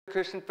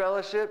Christian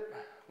Fellowship.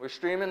 We're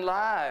streaming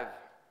live.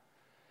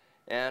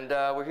 And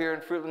we're here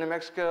in Fruitland, New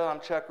Mexico. I'm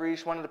Chuck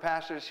Reich, one of the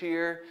pastors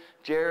here.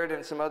 Jared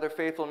and some other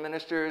faithful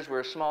ministers. We're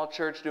a small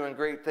church doing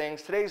great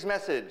things. Today's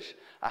message,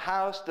 a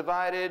house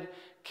divided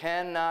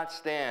cannot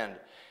stand.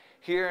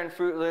 Here in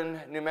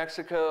Fruitland, New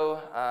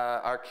Mexico,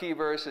 our key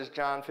verse is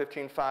John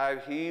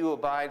 15:5. He who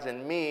abides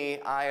in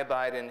me, I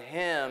abide in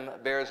him,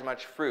 bears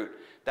much fruit.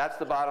 That's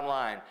the bottom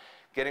line.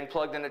 Getting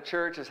plugged into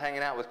church is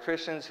hanging out with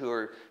Christians who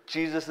are,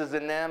 Jesus is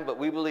in them, but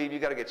we believe you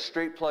got to get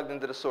straight plugged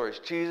into the source.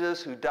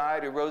 Jesus, who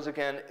died, who rose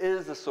again,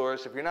 is the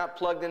source. If you're not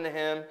plugged into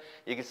him,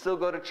 you can still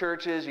go to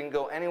churches, you can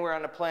go anywhere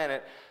on the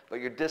planet, but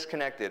you're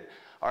disconnected.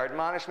 Our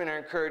admonishment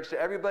and encouragement to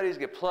everybody is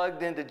get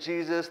plugged into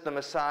Jesus, the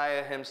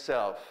Messiah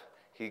himself.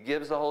 He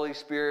gives the Holy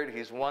Spirit.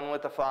 He's one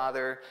with the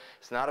Father.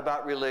 It's not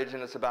about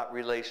religion. It's about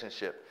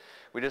relationship.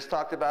 We just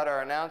talked about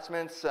our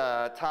announcements,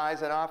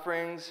 tithes and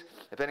offerings.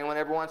 If anyone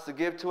ever wants to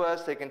give to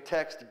us, they can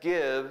text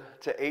GIVE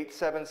to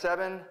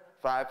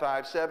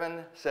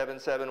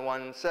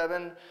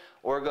 877-557-7717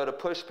 or go to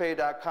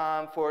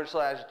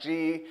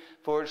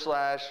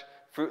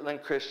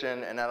pushpay.com/G/Fruitland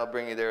Christian, and that'll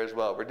bring you there as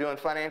well. We're doing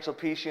Financial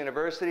Peace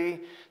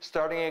University,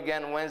 starting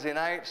again Wednesday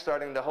night,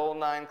 starting the whole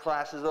 9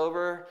 classes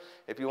over.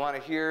 If you want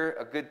to hear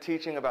a good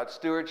teaching about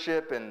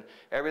stewardship and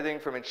everything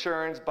from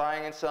insurance,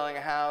 buying and selling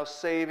a house,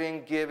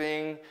 saving,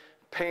 giving,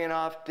 paying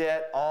off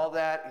debt, all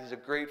that. He's a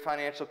great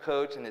financial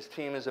coach, and his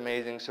team is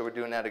amazing, so we're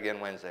doing that again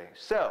Wednesday.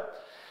 So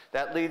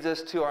that leads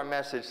us to our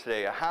message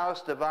today. A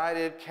house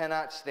divided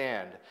cannot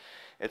stand.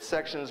 It's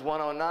sections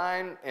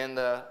 109 in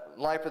the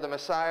Life of the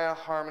Messiah,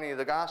 Harmony of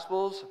the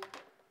Gospels.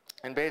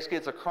 And basically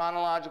it's a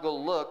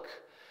chronological look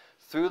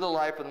through the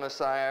life of the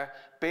Messiah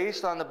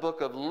based on the book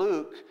of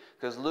Luke,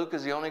 because Luke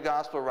is the only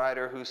gospel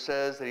writer who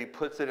says that he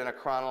puts it in a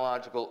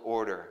chronological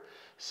order.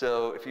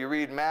 So if you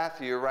read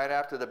Matthew, right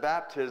after the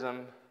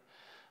baptism,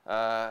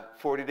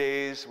 40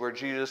 days where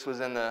Jesus was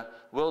in the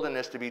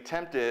wilderness to be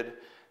tempted,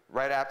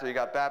 right after he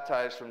got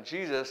baptized from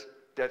Jesus,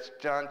 that's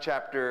John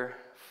chapter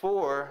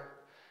 4.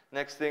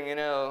 Next thing you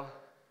know,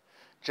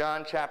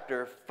 John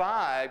chapter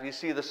 5, you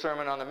see the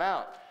Sermon on the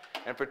Mount.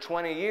 And for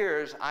 20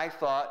 years, I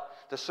thought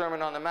the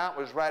Sermon on the Mount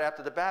was right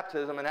after the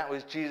baptism, and that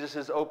was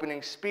Jesus'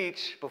 opening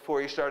speech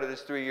before he started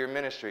his 3-year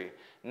ministry.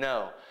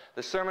 No,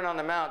 the Sermon on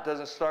the Mount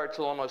doesn't start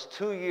till almost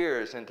 2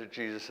 years into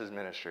Jesus'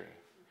 ministry.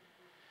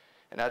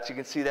 And that's, you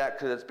can see that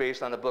because it's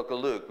based on the book of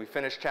Luke. We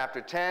finished chapter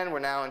 10. We're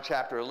now in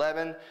chapter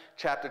 11.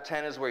 Chapter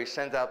 10 is where he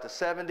sends out the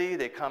 70.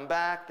 They come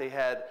back. They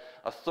had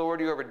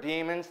authority over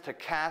demons to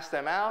cast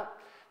them out.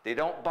 They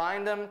don't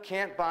bind them,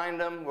 can't bind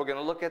them. We're going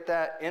to look at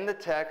that in the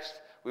text.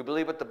 We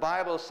believe what the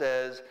Bible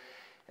says.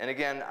 And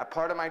again, a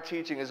part of my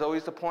teaching is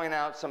always to point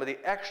out some of the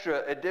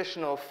extra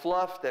additional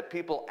fluff that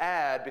people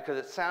add because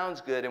it sounds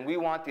good, and we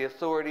want the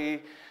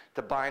authority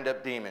to bind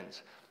up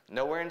demons.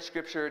 Nowhere in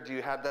Scripture do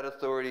you have that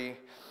authority.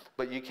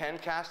 But you can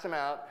cast them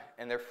out,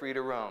 and they're free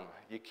to roam.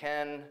 You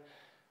can,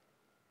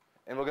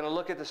 and we're going to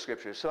look at the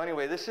scriptures. So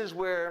anyway, this is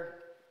where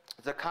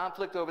it's a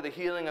conflict over the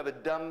healing of a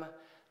dumb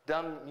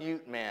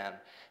mute man.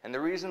 And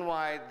the reason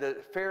why the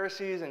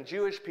Pharisees and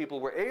Jewish people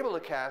were able to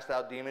cast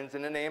out demons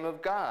in the name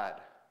of God.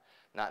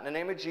 Not in the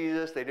name of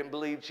Jesus. They didn't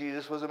believe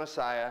Jesus was a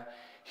Messiah.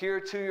 Here,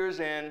 2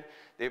 years in,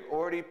 they've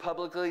already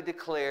publicly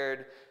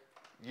declared,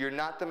 you're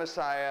not the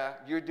Messiah.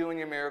 You're doing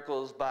your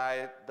miracles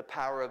by the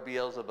power of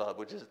Beelzebub,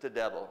 which is the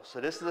devil. So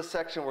this is the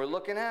section we're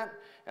looking at.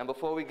 And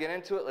before we get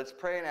into it, let's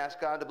pray and ask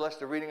God to bless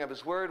the reading of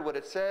his word, what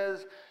it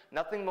says,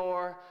 nothing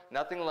more,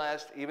 nothing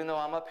less. Even though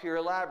I'm up here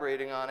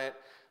elaborating on it,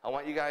 I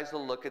want you guys to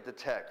look at the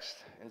text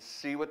and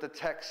see what the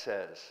text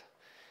says.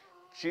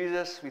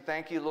 Jesus, we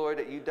thank you, Lord,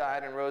 that you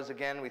died and rose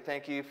again. We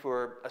thank you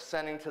for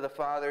ascending to the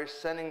Father,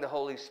 sending the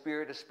Holy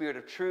Spirit, the Spirit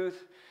of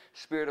truth,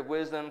 Spirit of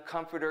wisdom,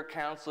 comforter,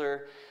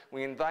 counselor.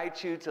 We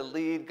invite you to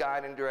lead,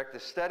 guide, and direct the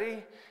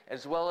study,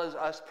 as well as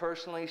us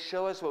personally.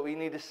 Show us what we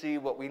need to see,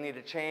 what we need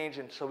to change,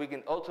 and so we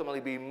can ultimately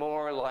be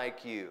more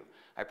like you.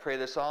 I pray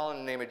this all in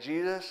the name of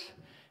Jesus.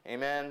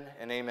 Amen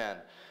and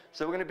amen.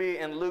 So we're going to be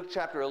in Luke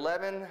chapter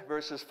 11,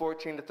 verses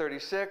 14 to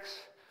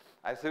 36.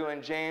 I threw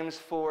in James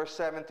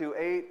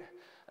 4:7-8.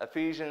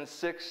 Ephesians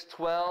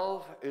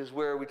 6:12 is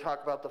where we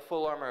talk about the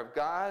full armor of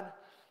God.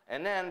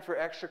 And then for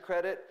extra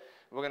credit,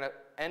 we're going to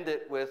end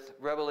it with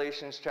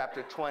Revelation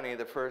chapter 20,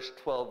 the first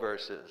 12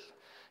 verses.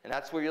 And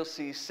that's where you'll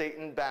see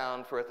Satan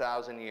bound for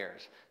 1,000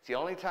 years. It's the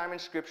only time in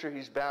Scripture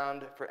he's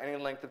bound for any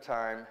length of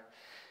time.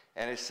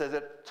 And it says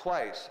it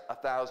twice,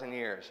 1,000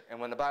 years.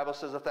 And when the Bible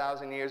says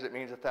 1,000 years, it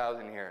means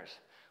 1,000 years.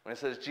 When it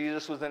says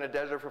Jesus was in a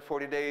desert for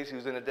 40 days, he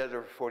was in a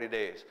desert for 40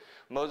 days.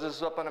 Moses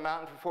was up on a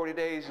mountain for 40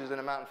 days, he was in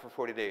a mountain for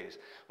 40 days.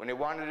 When they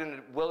wandered in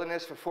the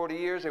wilderness for 40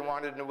 years, they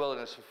wandered in the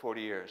wilderness for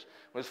 40 years.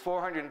 It was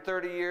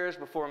 430 years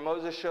before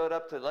Moses showed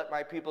up to let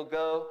my people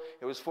go.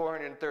 It was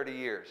 430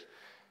 years.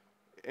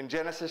 In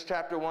Genesis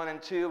chapter 1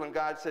 and 2, when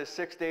God says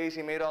 6 days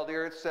he made all the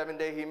earth, 7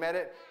 days he made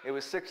it, it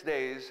was 6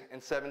 days,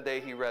 and 7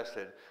 days he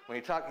rested. When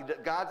he talked,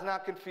 God's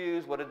not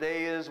confused what a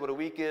day is, what a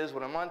week is,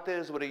 what a month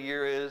is, what a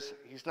year is.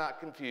 He's not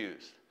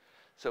confused.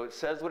 So it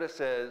says what it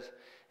says.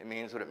 It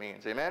means what it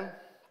means. Amen?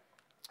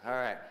 All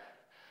right.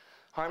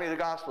 Harmony of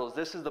the Gospels.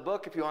 This is the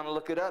book if you want to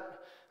look it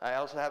up. I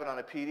also have it on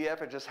a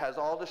PDF. It just has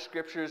all the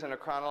scriptures in a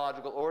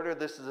chronological order.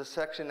 This is a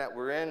section that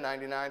we're in,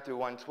 99 through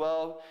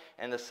 112.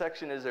 And the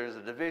section is there's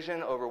a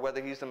division over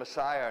whether he's the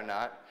Messiah or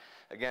not.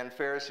 Again,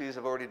 Pharisees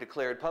have already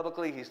declared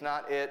publicly he's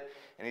not it,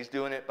 and he's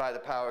doing it by the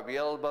power of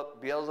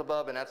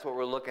Beelzebub, and that's what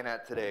we're looking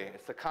at today.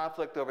 It's the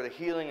conflict over the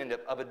healing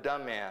of a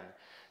dumb man.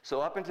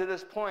 So up until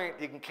this point,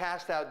 he can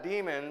cast out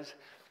demons,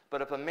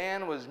 but if a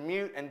man was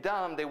mute and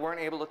dumb, they weren't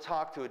able to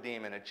talk to a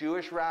demon. A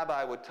Jewish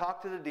rabbi would talk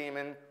to the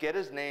demon, get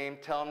his name,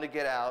 tell him to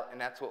get out,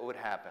 and that's what would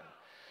happen.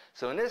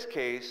 So in this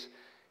case,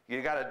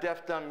 you got a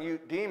deaf, dumb,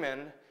 mute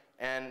demon,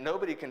 and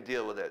nobody can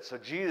deal with it. So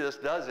Jesus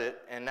does it,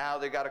 and now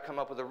they got to come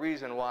up with a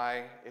reason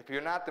why, if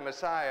you're not the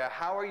Messiah,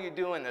 how are you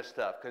doing this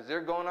stuff? Because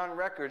they're going on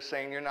record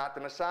saying you're not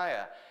the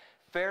Messiah.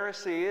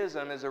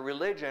 Phariseeism is a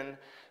religion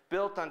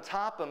built on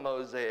top of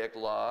Mosaic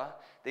law.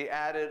 They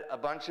added a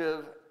bunch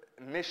of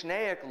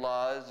Mishnaic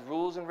laws,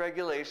 rules and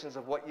regulations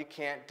of what you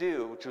can't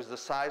do, which was the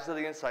size of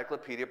the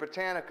Encyclopedia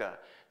Britannica.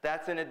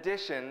 That's in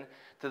addition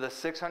to the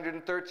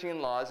 613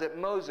 laws that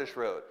Moses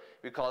wrote.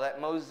 We call that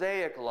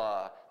Mosaic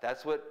law.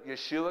 That's what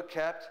Yeshua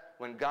kept.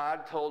 When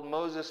God told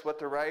Moses what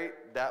to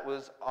write, that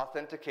was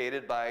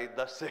authenticated by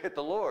thus saith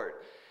the Lord.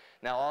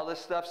 Now all this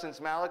stuff since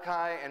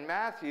Malachi and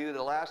Matthew,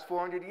 the last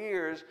 400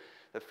 years,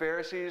 the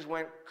Pharisees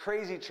went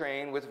crazy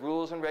train with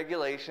rules and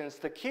regulations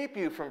to keep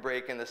you from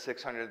breaking the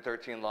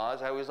 613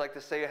 laws. I always like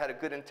to say it had a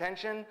good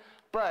intention,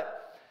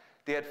 but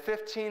they had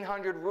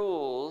 1,500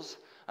 rules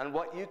on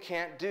what you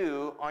can't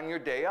do on your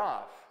day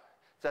off.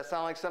 Does that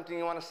sound like something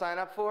you want to sign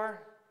up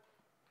for?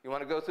 You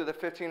want to go through the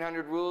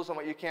 1,500 rules on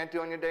what you can't do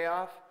on your day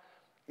off?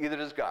 Either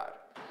does God.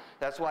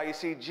 That's why you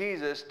see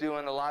Jesus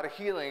doing a lot of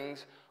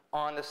healings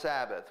on the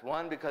Sabbath.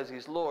 One, because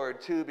he's Lord.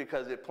 Two,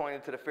 because it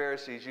pointed to the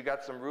Pharisees. You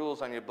got some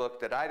rules on your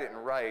book that I didn't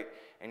write,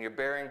 and you're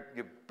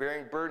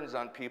bearing burdens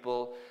on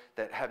people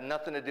that have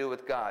nothing to do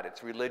with God.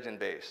 It's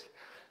religion-based.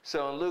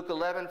 So in Luke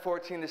 11,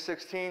 14 to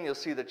 16, you'll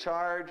see the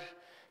charge.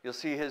 You'll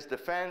see his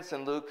defense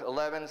in Luke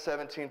 11,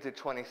 17 to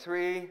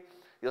 23.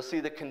 You'll see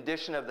the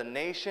condition of the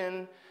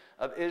nation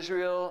of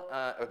Israel,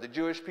 or the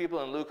Jewish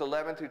people in Luke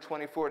 11 through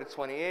 24 to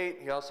 28.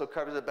 He also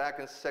covers it back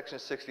in section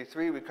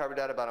 63. We covered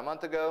that about a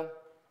month ago.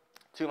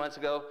 2 months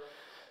ago.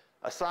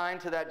 A sign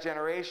to that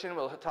generation,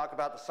 we'll talk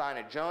about the sign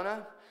of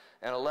Jonah,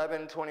 and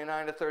 11,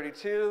 29 to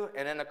 32,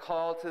 and then a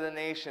call to the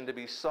nation to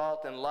be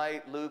salt and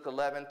light, Luke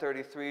 11,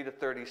 33 to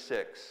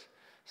 36.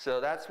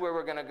 So that's where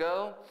we're going to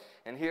go,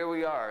 and here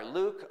we are.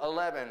 Luke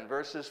 11,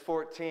 verses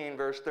 14,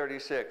 verse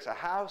 36. A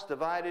house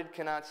divided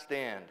cannot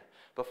stand.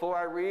 Before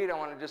I read, I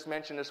want to just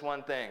mention this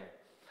one thing.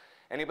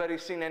 Anybody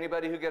seen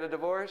anybody who get a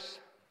divorce?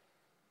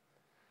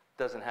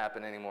 Doesn't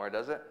happen anymore,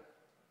 does it?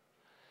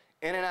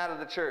 In and out of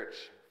the church,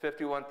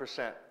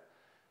 51%.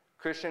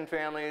 Christian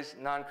families,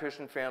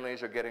 non-Christian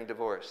families are getting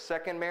divorced.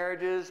 Second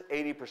marriages,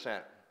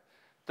 80%.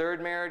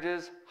 Third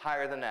marriages,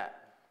 higher than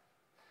that.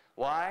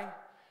 Why?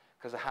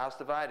 Because a house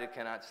divided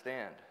cannot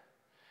stand.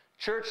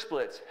 Church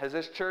splits. Has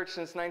this church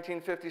since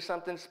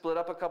 1950-something split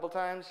up a couple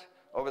times?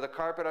 Over the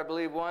carpet, I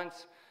believe,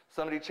 once.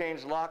 Somebody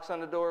changed locks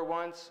on the door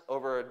once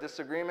over a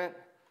disagreement.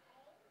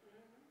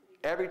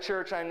 Every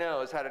church I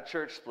know has had a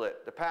church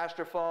split. The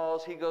pastor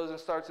falls, he goes and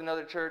starts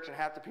another church, and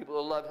half the people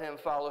who love him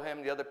follow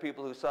him. The other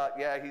people who thought,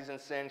 yeah, he's in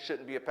sin,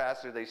 shouldn't be a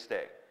pastor, they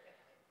stay.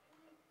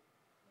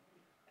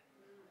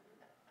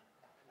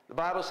 The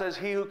Bible says,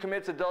 he who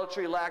commits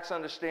adultery lacks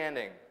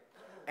understanding.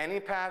 Any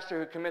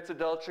pastor who commits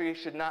adultery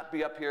should not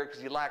be up here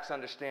because he lacks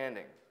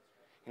understanding.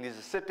 He needs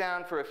to sit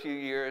down for a few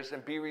years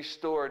and be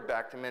restored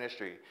back to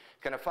ministry.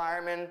 Can a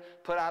fireman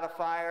put out a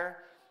fire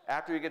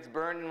after he gets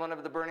burned in one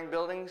of the burning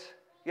buildings?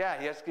 Yeah,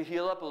 he has to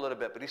heal up a little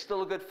bit, but he's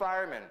still a good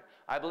fireman.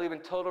 I believe in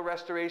total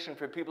restoration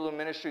for people in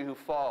ministry who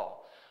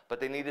fall,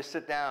 but they need to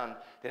sit down.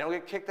 They don't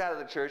get kicked out of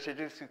the church. They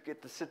just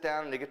get to sit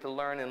down and they get to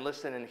learn and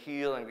listen and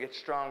heal and get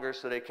stronger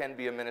so they can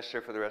be a minister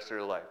for the rest of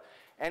their life.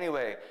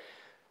 Anyway,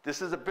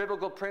 this is a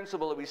biblical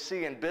principle that we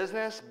see in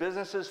business.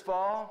 Businesses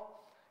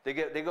fall. They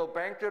go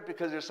bankrupt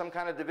because there's some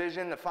kind of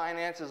division, the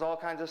finances, all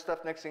kinds of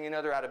stuff. Next thing you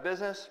know, they're out of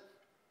business.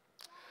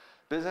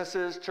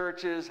 Businesses,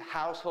 churches,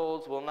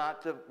 households will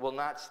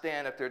not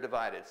stand if they're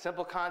divided.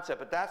 Simple concept,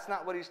 but that's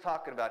not what he's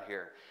talking about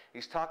here.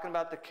 He's talking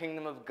about the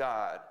kingdom of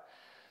God,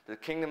 the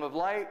kingdom of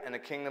light and the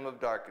kingdom of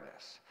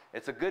darkness.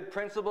 It's a good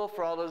principle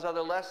for all those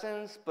other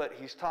lessons, but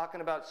he's talking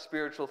about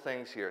spiritual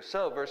things here.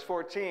 So, verse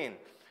 14,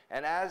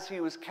 and as he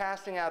was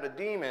casting out a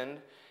demon,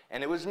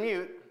 and it was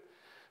mute,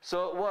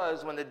 so it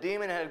was when the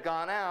demon had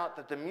gone out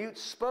that the mute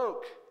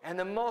spoke, and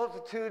the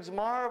multitudes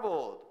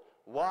marveled.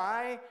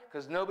 Why?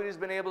 Because nobody's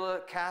been able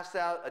to cast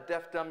out a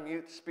deaf, dumb,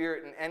 mute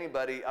spirit in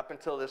anybody up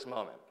until this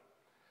moment.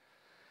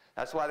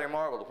 That's why they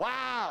marveled.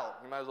 Wow!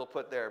 You might as well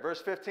put there.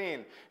 Verse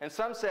 15. And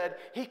some said,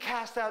 he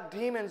cast out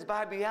demons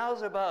by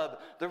Beelzebub,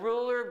 the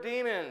ruler of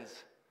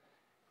demons.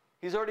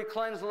 He's already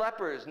cleansed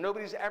lepers.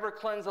 Nobody's ever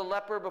cleansed a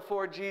leper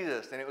before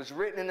Jesus. And it was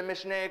written in the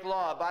Mishnaic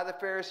law by the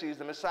Pharisees,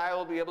 the Messiah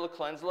will be able to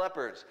cleanse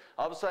lepers.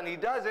 All of a sudden he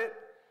does it.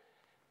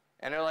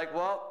 And they're like,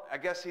 well, I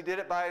guess he did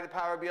it by the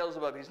power of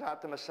Beelzebub. He's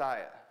not the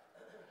Messiah.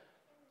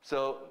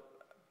 So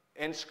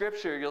in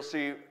Scripture, you'll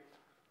see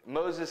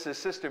Moses'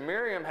 sister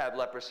Miriam had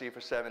leprosy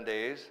for 7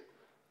 days,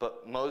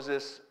 but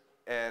Moses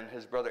and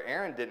his brother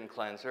Aaron didn't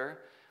cleanse her.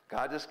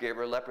 God just gave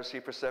her leprosy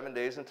for 7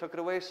 days and took it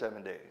away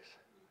 7 days.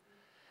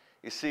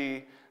 You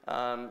see,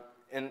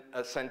 in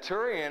a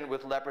centurion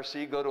with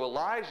leprosy, go to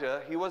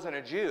Elijah. He wasn't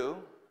a Jew.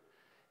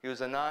 He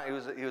was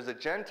a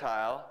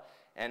Gentile.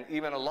 And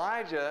even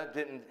Elijah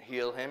didn't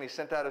heal him. He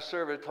sent out a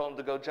servant, told him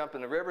to go jump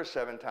in the river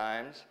 7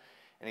 times.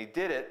 And he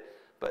did it.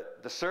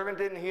 But the servant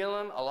didn't heal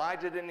him.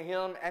 Elijah didn't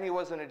heal him. And he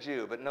wasn't a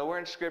Jew. But nowhere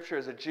in Scripture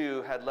has a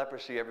Jew had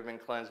leprosy ever been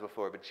cleansed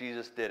before. But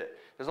Jesus did it.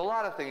 There's a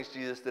lot of things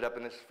Jesus did up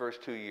in his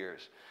first 2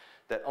 years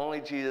that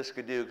only Jesus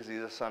could do because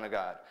he's the Son of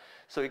God.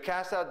 So he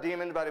cast out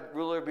demons by the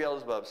ruler of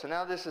Beelzebub. So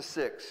now this is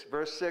 6.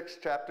 Verse 6,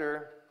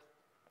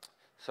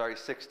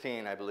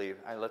 16, I believe.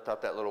 I left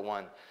out that little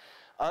one.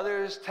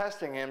 Others,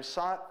 testing him,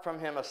 sought from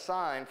him a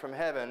sign from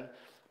heaven.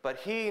 But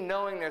he,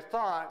 knowing their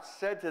thoughts,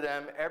 said to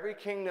them, every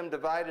kingdom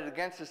divided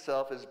against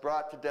itself is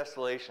brought to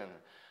desolation.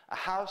 A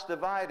house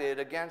divided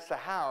against a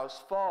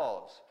house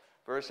falls.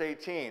 Verse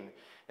 18.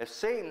 If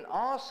Satan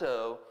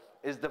also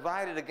is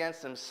divided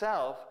against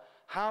himself,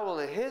 how will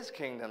his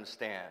kingdom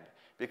stand?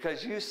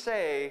 Because you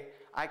say,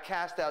 I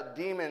cast out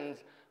demons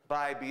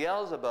by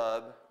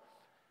Beelzebub.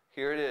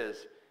 Here it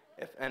is.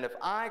 If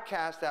I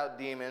cast out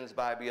demons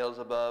by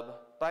Beelzebub,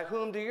 by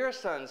whom do your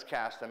sons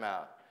cast them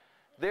out?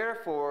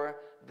 Therefore,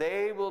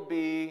 they will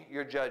be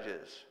your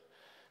judges.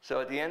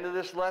 So at the end of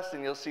this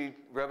lesson, you'll see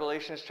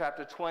Revelation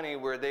chapter 20,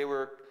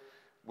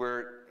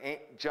 where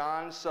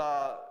John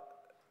saw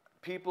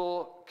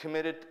people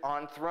committed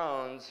on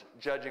thrones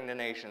judging the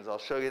nations. I'll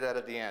show you that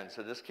at the end.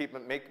 So just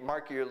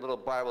mark your little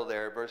Bible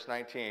there, verse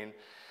 19.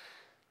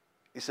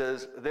 He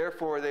says,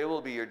 therefore they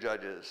will be your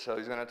judges. So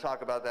he's going to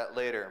talk about that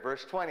later.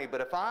 Verse 20,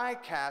 but if I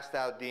cast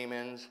out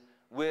demons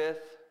with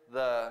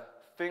the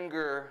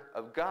finger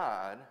of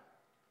God,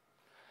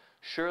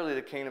 surely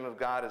the kingdom of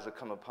God is to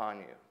come upon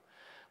you.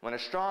 When a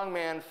strong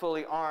man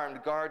fully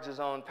armed guards his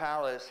own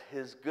palace,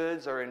 his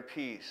goods are in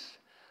peace.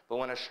 But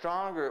when a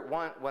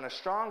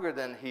stronger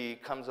than he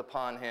comes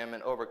upon him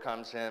and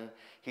overcomes him,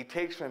 he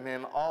takes from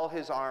him all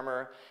his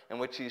armor in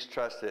which he's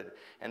trusted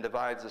and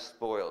divides the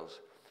spoils.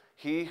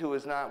 He who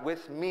is not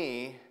with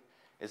me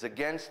is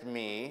against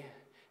me,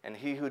 and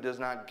he who does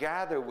not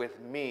gather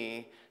with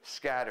me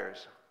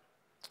scatters.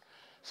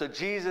 So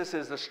Jesus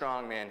is the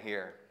strong man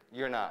here.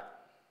 You're not.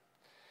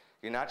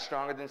 You're not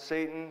stronger than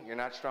Satan. You're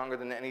not stronger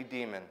than any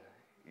demon.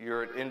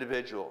 You're an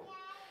individual.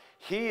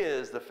 He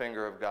is the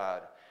finger of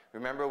God.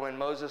 Remember when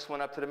Moses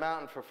went up to the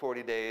mountain for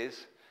 40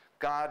 days,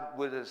 God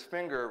with his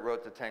finger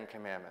wrote the 10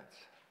 Commandments.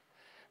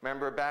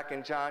 Remember back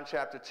in John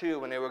chapter 2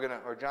 when they were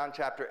or John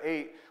chapter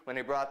 8, when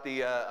they brought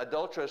the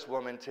adulterous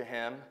woman to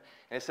him,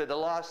 and it said, the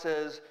law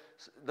says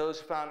those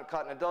found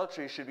caught in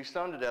adultery should be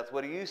stoned to death.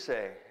 What do you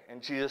say?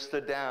 And Jesus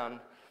stood down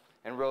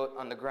and wrote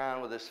on the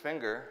ground with his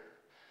finger.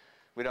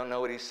 We don't know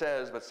what he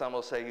says, but some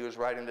will say he was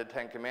writing the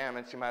 10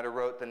 Commandments. He might have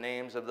wrote the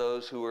names of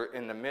those who were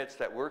in the midst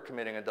that were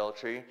committing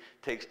adultery. It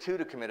takes 2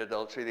 to commit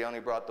adultery. They only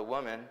brought the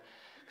woman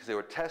because they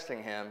were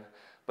testing him.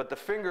 But the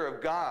finger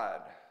of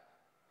God,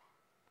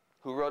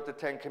 who wrote the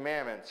 10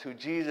 Commandments, who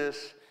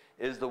Jesus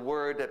is the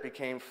Word that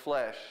became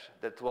flesh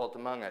that dwelt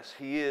among us.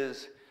 He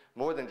is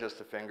more than just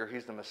a finger.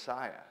 He's the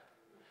Messiah.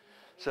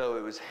 So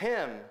it was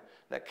him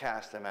that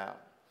cast them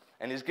out.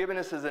 And he's given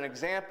us as an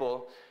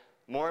example,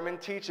 Mormon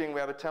teaching, we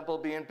have a temple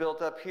being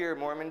built up here.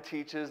 Mormon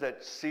teaches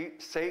that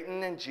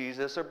Satan and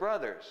Jesus are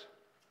brothers.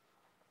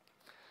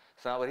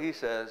 It's not what he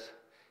says.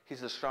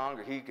 He's the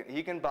stronger.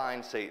 He can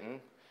bind Satan,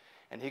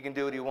 and he can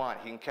do what he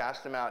wants. He can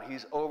cast him out.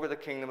 He's over the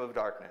kingdom of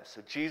darkness.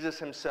 So Jesus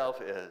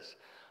himself is.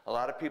 A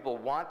lot of people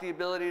want the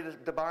ability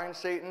to bind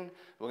Satan.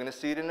 We're going to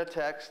see it in the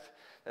text.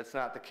 That's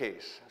not the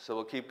case. So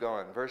we'll keep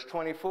going. Verse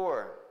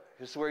 24,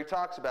 this is where he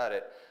talks about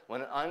it.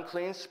 When an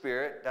unclean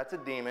spirit, that's a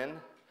demon,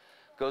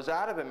 goes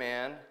out of a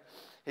man,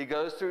 he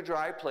goes through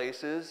dry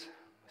places,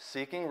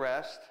 seeking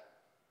rest,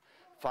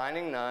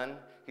 finding none.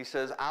 He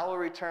says, I will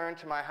return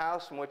to my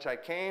house from which I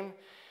came.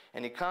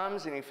 And he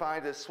comes and he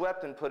finds it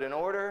swept and put in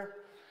order.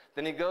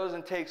 Then he goes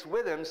and takes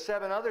with him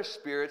 7 other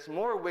spirits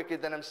more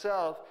wicked than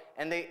himself,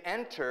 and they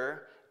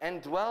enter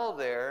and dwell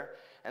there.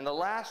 And the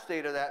last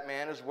state of that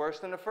man is worse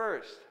than the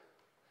first.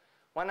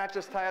 Why not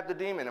just tie up the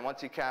demon and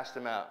once he cast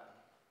him out?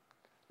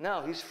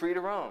 No, he's free to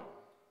roam.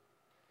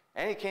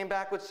 And he came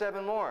back with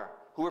 7 more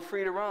who were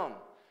free to roam.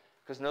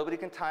 Because nobody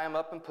can tie them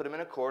up and put them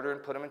in a quarter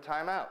and put them in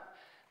timeout.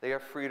 They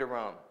are free to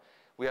roam.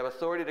 We have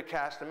authority to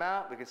cast them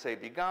out. We can say,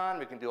 be gone.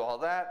 We can do all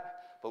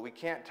that. But we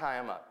can't tie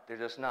them up. They're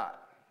just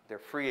not. They're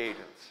free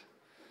agents.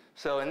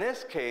 So in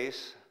this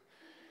case,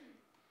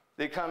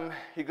 he comes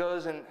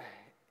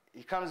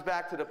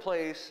back to the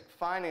place,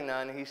 finding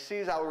none. He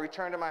sees, I will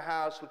return to my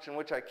house in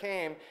which I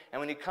came.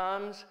 And when he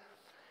comes,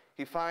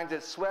 he finds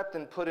it swept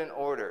and put in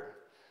order.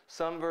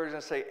 Some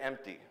versions say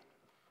empty.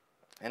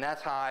 And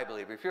that's how I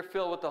believe. If you're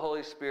filled with the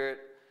Holy Spirit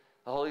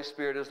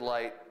is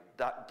light.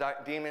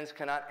 Demons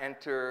cannot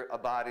enter a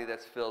body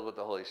that's filled with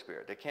the Holy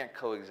Spirit. They can't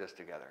coexist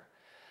together.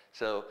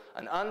 So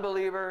an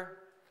unbeliever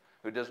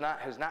who has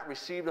not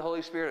received the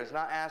Holy Spirit, has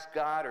not asked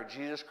God or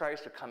Jesus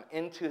Christ to come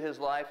into his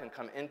life and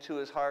come into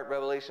his heart.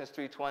 Revelations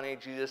 3:20,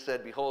 Jesus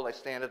said, behold, I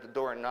stand at the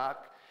door and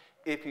knock.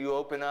 If you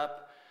open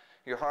up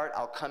your heart,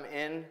 I'll come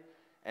in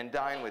and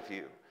dine with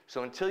you.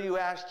 So until you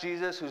ask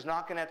Jesus, who's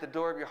knocking at the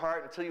door of your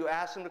heart, until you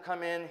ask him to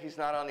come in, he's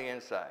not on the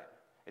inside.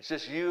 It's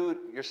just you,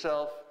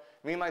 yourself,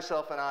 me,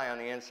 myself, and I on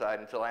the inside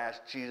until I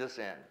ask Jesus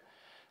in.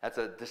 That's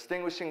a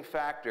distinguishing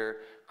factor.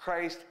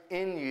 Christ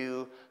in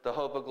you, the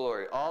hope of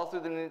glory. All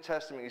through the New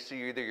Testament, you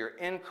see either you're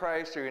in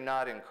Christ or you're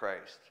not in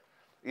Christ.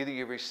 Either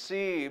you've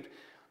received,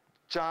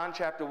 John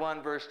chapter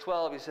 1, verse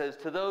 12, he says,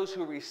 to those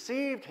who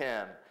received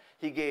him,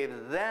 he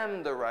gave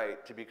them the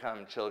right to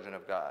become children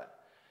of God.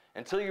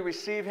 Until you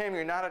receive him,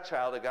 you're not a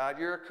child of God,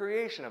 you're a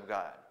creation of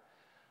God.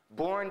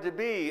 Born to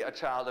be a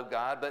child of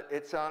God, but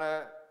it's on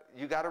a,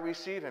 you got to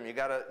receive him. You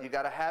got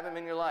to have him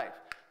in your life.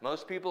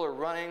 Most people are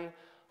running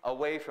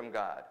away from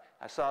God.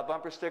 I saw a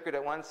bumper sticker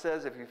that once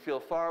says, if you feel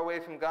far away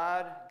from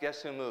God,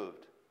 guess who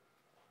moved?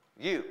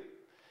 You.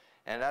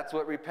 And that's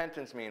what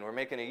repentance means. We're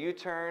making a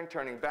U-turn,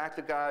 turning back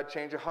to God,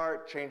 change of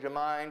heart, change of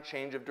mind,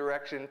 change of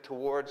direction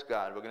towards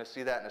God. We're going to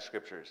see that in the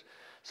scriptures.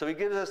 So he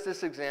gives us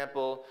this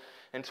example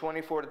in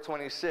 24 to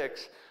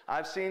 26.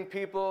 I've seen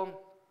people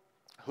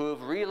who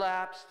have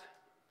relapsed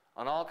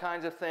on all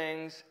kinds of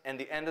things, and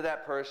the end of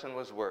that person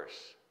was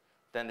worse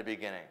than the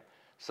beginning.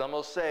 Some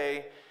will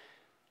say,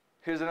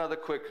 here's another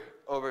quick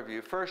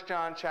overview. 1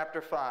 John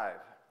chapter 5,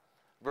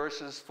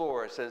 verses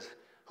 4, it says,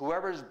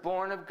 whoever is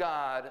born of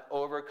God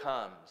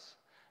overcomes.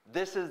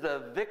 This is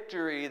the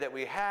victory that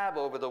we have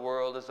over the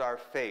world, is our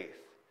faith.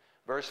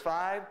 Verse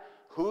 5,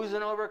 who's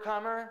an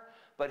overcomer?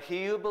 But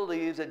he who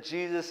believes that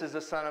Jesus is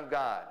the Son of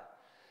God.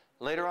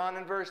 Later on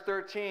in verse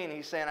 13,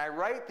 he's saying, I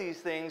write these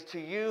things to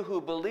you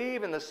who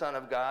believe in the Son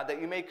of God, that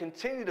you may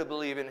continue to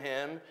believe in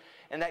him,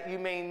 and that you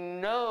may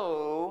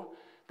know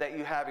that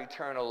you have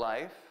eternal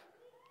life.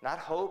 Not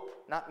hope,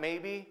 not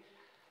maybe.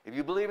 If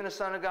you believe in the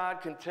Son of God,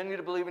 continue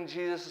to believe in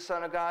Jesus, the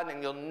Son of God,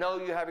 and you'll know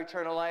you have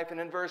eternal life. And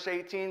in verse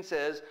 18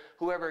 says,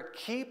 whoever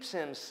keeps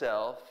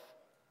himself,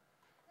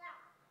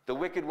 the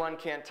wicked one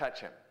can't touch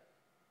him.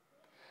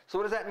 So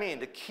what does that mean,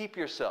 to keep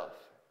yourself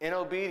in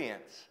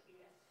obedience?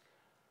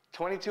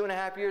 22 and a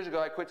half years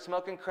ago, I quit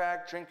smoking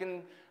crack,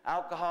 drinking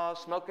alcohol,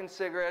 smoking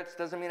cigarettes.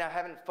 Doesn't mean I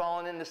haven't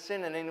fallen into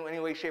sin in any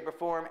way, shape, or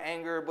form,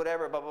 anger,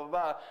 whatever, blah, blah,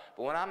 blah.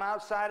 But when I'm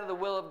outside of the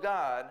will of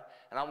God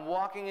and I'm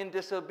walking in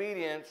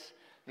disobedience,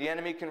 the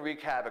enemy can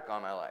wreak havoc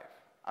on my life.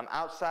 I'm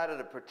outside of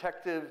the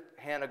protective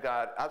hand of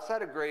God,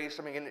 outside of grace.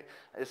 I mean,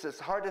 it's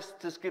hard to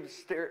just give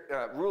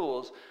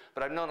rules,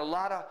 but I've known a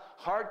lot of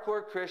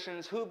hardcore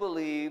Christians who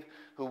believe,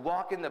 who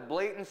walk into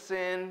blatant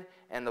sin,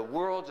 and the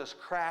world just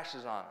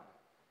crashes on them.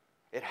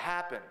 It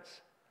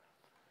happens.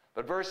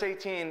 But verse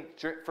 18,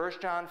 1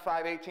 John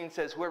 5:18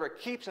 says, whoever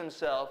keeps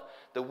himself,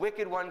 the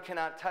wicked one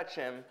cannot touch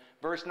him.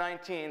 Verse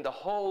 19, the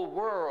whole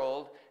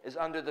world is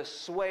under the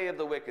sway of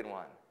the wicked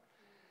one.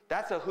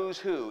 That's a who's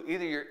who.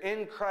 Either you're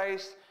in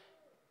Christ,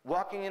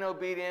 walking in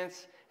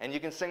obedience, and you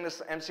can sing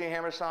this MC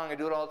Hammer song, I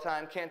do it all the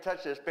time, can't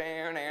touch this,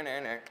 can't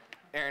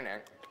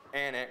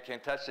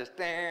touch this.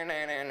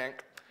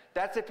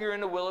 That's if you're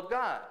in the will of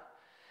God.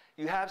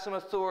 You have some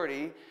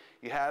authority,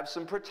 you have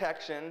some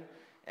protection,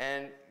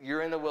 and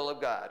you're in the will of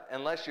God.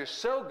 Unless you're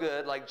so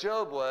good, like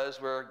Job was,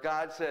 where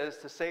God says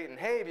to Satan,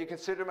 hey, have you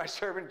considered my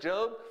servant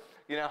Job?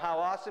 You know how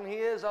awesome he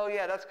is? Oh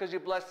yeah, that's because you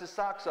blessed his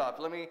socks off.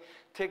 Let me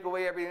take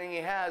away everything he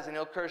has and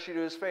he'll curse you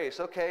to his face.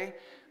 Okay,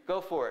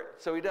 go for it.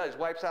 So he does.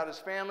 Wipes out his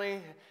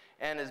family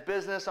and his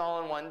business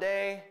all in one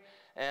day,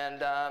 and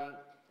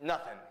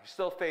nothing. He's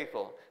still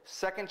faithful.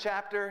 Second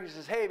chapter, he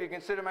says, hey, have you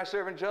considered my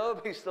servant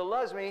Job? He still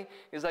loves me.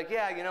 He's like,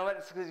 yeah, you know what?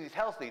 It's because he's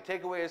healthy.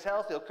 Take away his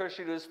health, he'll curse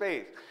you to his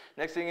face.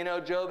 Next thing you know,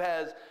 Job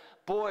has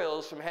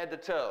boils from head to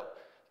toe,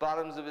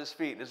 bottoms of his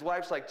feet. And his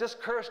wife's like,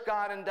 just curse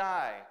God and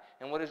die.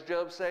 And what does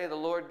Job say? The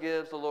Lord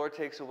gives, the Lord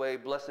takes away.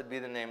 Blessed be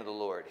the name of the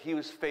Lord. He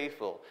was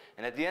faithful.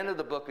 And at the end of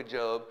the book of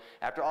Job,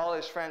 after all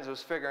his friends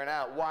was figuring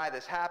out why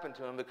this happened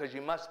to him, because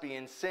you must be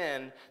in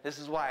sin, this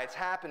is why it's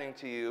happening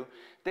to you,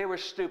 they were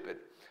stupid.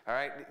 All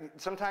right?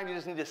 Sometimes you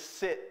just need to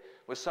sit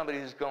with somebody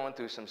who's going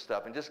through some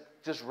stuff and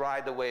just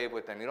ride the wave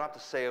with them. You don't have to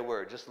say a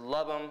word. Just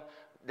love them.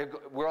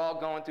 We're all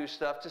going through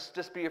stuff.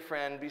 Just be a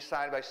friend. Be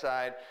side by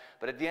side.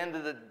 But at the end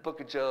of the book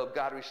of Job,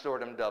 God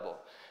restored him double.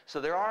 So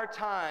there are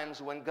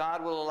times when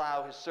God will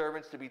allow his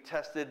servants to be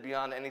tested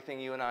beyond anything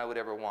you and I would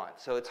ever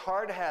want. So it's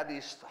hard to have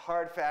these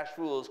hard, fast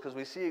rules because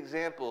we see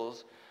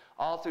examples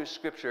all through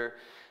Scripture.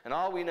 And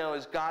all we know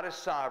is God is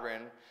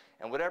sovereign.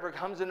 And whatever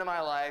comes into my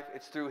life,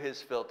 it's through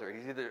his filter.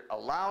 He's either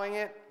allowing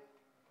it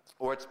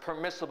or it's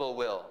permissible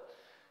will,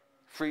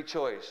 free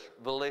choice,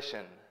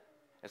 volition.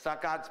 It's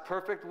not God's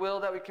perfect will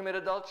that we commit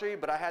adultery,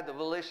 but I had the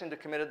volition to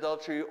commit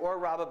adultery or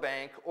rob a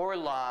bank or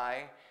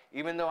lie,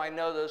 even though I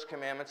know those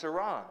commandments are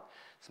wrong.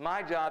 It's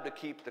my job to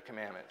keep the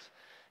commandments.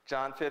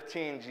 John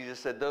 15, Jesus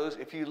said,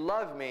 if you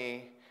love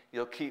me,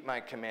 you'll keep my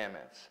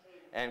commandments.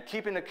 And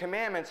keeping the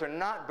commandments are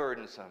not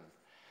burdensome.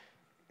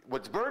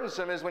 What's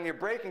burdensome is when you're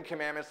breaking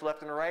commandments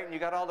left and right, and you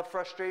got all the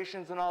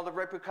frustrations and all the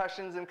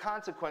repercussions and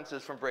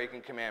consequences from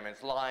breaking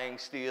commandments. Lying,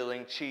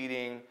 stealing,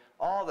 cheating,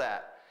 all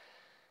that.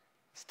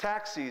 It's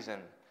tax season.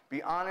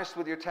 Be honest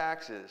with your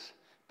taxes.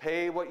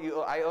 Pay what you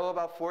owe. I owe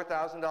about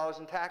 $4,000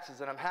 in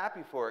taxes, and I'm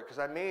happy for it because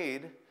I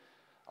made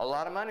a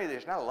lot of money.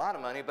 There's not a lot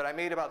of money, but I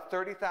made about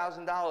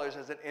 $30,000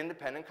 as an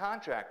independent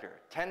contractor,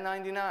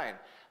 1099.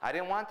 I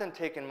didn't want them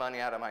taking money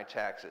out of my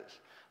taxes,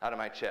 out of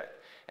my check.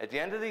 At the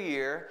end of the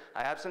year,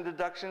 I have some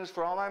deductions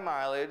for all my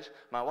mileage.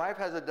 My wife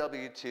has a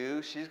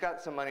W-2. She's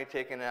got some money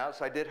taken out,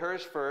 so I did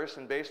hers first,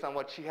 and based on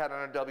what she had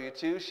on her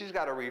W-2, she's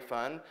got a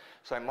refund.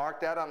 So I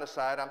marked that on the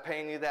side. I'm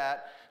paying you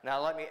that.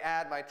 Now let me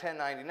add my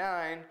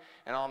 1099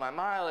 and all my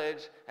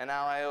mileage, and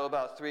now I owe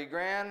about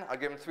 $3,000. I'll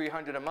give them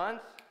 $300 a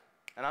month,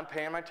 and I'm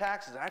paying my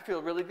taxes, and I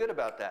feel really good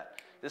about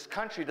that. This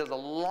country does a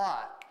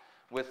lot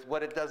with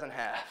what it doesn't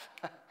have,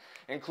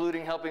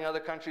 including helping other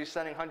countries,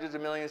 sending hundreds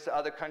of millions to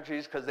other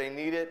countries because they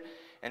need it.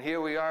 And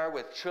here we are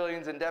with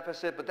trillions in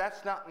deficit, but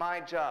that's not my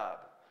job.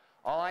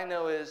 All I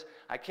know is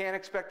I can't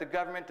expect the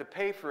government to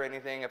pay for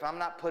anything if I'm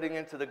not putting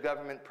into the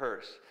government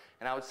purse.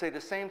 And I would say the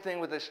same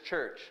thing with this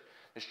church.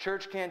 This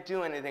church can't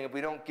do anything if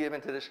we don't give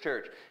into this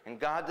church. And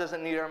God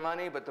doesn't need our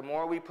money, but the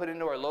more we put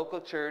into our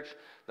local church,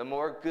 the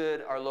more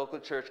good our local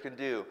church can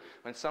do.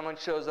 When someone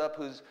shows up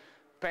who's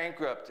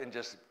bankrupt and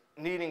just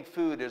needing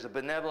food, there's a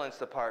benevolence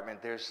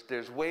department.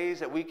 There's ways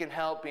that we can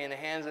help being the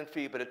hands and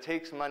feet, but it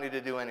takes money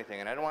to do anything.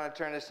 And I don't want to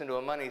turn this into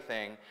a money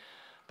thing,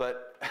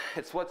 but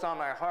it's what's on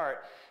my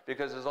heart,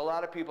 because there's a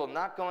lot of people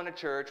not going to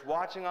church,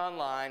 watching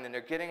online, and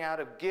they're getting out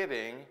of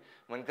giving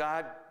when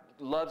God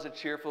loves a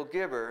cheerful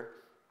giver.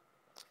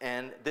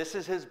 And this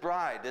is his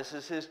bride, this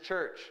is his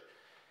church,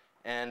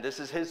 and this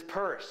is his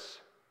purse.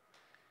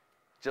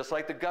 Just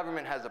like the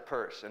government has a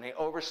purse, and they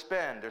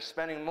overspend. They're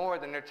spending more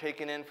than they're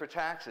taking in for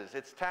taxes.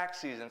 It's tax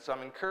season, so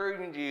I'm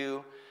encouraging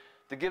you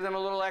to give them a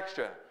little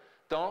extra.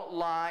 Don't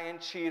lie and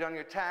cheat on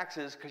your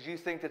taxes because you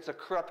think it's a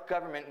corrupt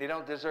government and they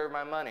don't deserve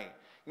my money.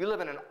 You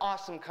live in an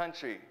awesome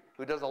country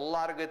who does a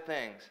lot of good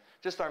things.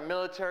 Just our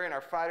military and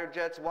our fighter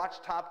jets.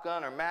 Watch Top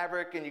Gun or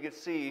Maverick, and you can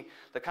see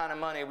the kind of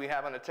money we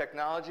have on the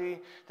technology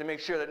to make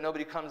sure that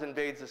nobody comes and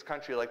invades this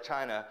country like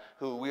China,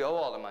 who we owe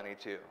all the money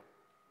to.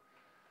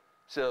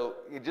 So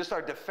just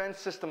our defense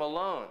system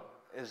alone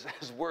is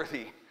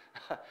worthy.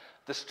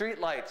 The street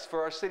lights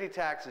for our city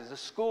taxes, the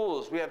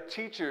schools, we have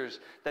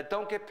teachers that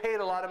don't get paid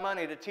a lot of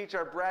money to teach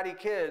our bratty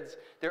kids.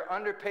 They're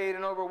underpaid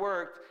and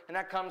overworked, and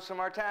that comes from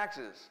our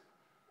taxes.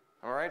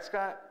 All right,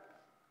 Scott?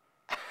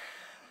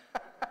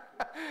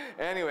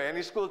 Anyway,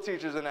 any school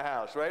teachers in the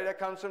house, right? That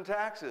comes from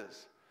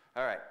taxes.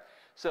 All right.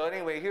 So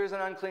anyway, here's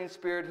an unclean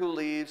spirit who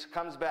leaves,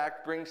 comes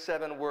back, brings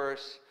 7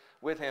 worse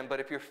with him. But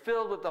if you're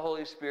filled with the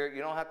Holy Spirit,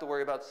 you don't have to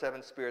worry about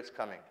 7 spirits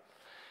coming.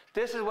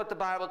 This is what the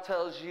Bible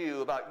tells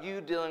you about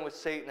you dealing with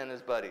Satan and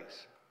his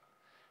buddies.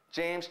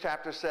 James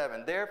chapter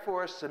 7.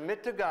 Therefore,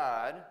 submit to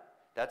God,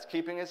 that's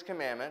keeping his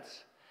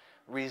commandments.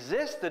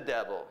 Resist the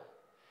devil,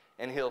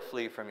 and he'll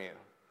flee from you.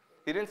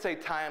 He didn't say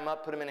tie him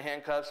up, put him in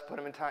handcuffs, put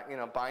him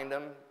in, bind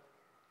him.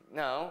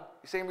 No,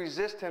 he's saying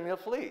resist him, he'll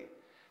flee.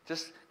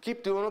 Just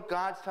keep doing what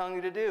God's telling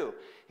you to do.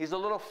 He's a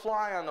little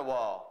fly on the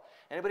wall.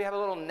 Anybody have a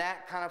little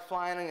gnat kind of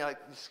flying and you're like,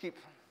 just keep...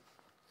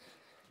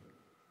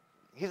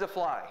 He's a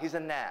fly. He's a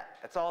gnat.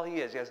 That's all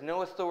he is. He has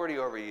no authority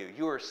over you.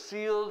 You are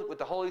sealed with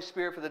the Holy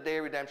Spirit for the day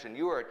of redemption.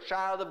 You are a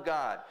child of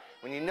God.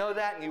 When you know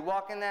that and you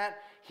walk in that,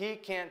 he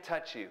can't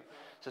touch you.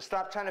 So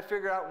stop trying to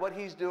figure out what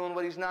he's doing,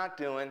 what he's not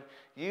doing.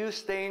 You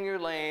stay in your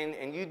lane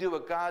and you do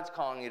what God's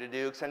calling you to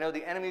do, because I know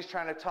the enemy's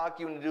trying to talk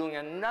you into doing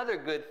another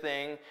good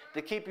thing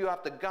to keep you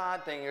off the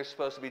God thing you're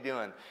supposed to be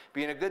doing.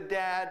 Being a good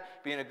dad,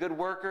 being a good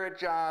worker at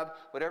job,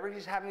 whatever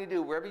he's having you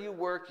do, wherever you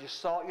work, you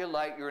salt your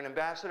light, you're an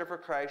ambassador for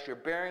Christ, you're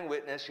bearing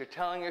witness, you're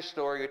telling your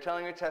story, you're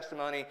telling your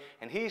testimony,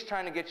 and he's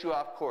trying to get you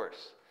off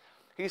course.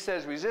 He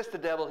says, resist the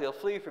devil, he'll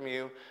flee from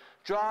you.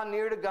 Draw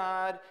near to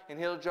God, and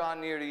he'll draw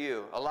near to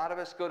you. A lot of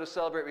us go to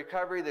Celebrate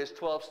Recovery. There's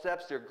 12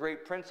 steps. They're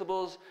great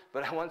principles.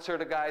 But I once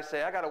heard a guy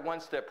say, I got a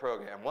one-step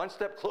program, one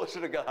step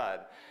closer to God.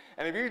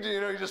 And if you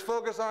just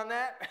focus on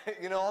that,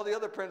 all the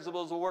other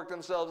principles will work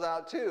themselves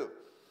out too.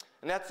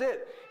 And that's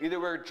it. Either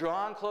we're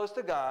drawn close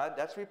to God,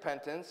 that's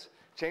repentance.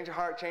 Change your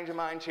heart, change your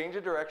mind, change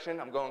your direction.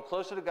 I'm going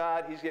closer to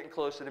God. He's getting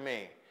closer to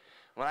me.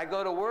 When I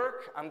go to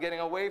work, I'm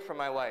getting away from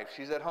my wife.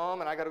 She's at home,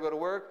 and I got to go to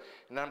work.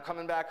 And then I'm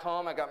coming back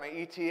home. I got my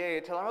ETA. I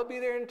tell her, I'll be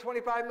there in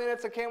 25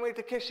 minutes. I can't wait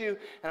to kiss you.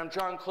 And I'm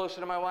drawing closer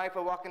to my wife.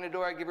 I walk in the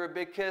door. I give her a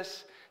big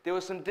kiss. There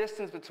was some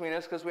distance between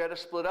us because we had to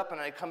split up,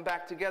 and I come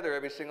back together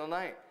every single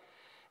night.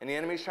 And the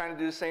enemy's trying to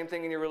do the same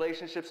thing in your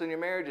relationships and your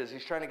marriages.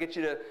 He's trying to get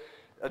you to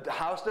a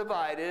house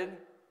divided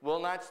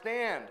will not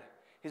stand.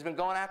 He's been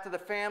going after the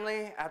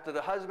family, after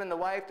the husband, the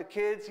wife, the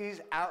kids.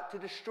 He's out to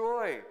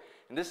destroy.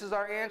 And this is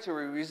our answer.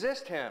 We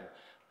resist him,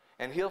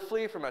 and he'll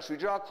flee from us. We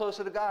draw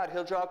closer to God.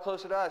 He'll draw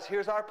closer to us.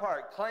 Here's our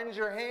part. Cleanse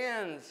your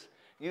hands,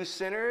 you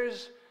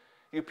sinners,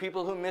 you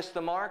people who miss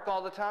the mark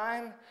all the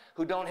time,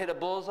 who don't hit a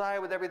bullseye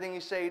with everything you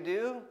say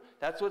do.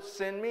 That's what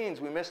sin means.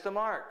 We miss the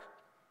mark.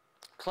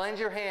 Cleanse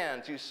your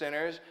hands, you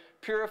sinners.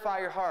 Purify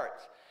your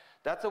hearts.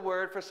 That's a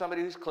word for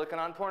somebody who's clicking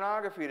on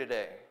pornography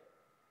today.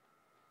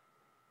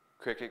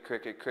 Cricket,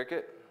 cricket,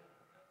 cricket.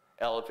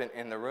 Elephant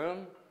in the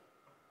room.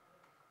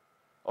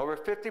 Over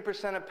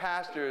 50% of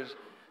pastors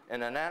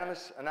in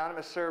anonymous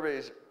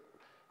surveys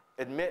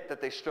admit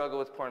that they struggle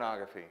with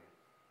pornography.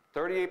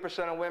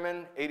 38% of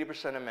women,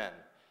 80% of men.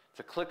 It's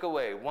a click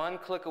away, one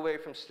click away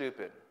from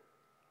stupid.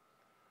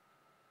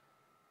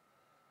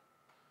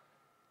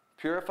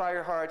 Purify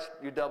your hearts,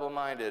 you're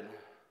double-minded.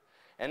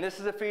 And this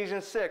is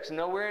Ephesians 6.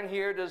 Nowhere in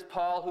here does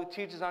Paul, who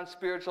teaches on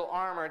spiritual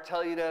armor,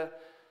 tell you to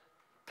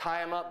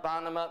tie them up,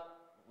 bound them up,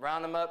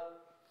 round them up.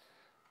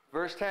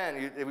 Verse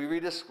 10, we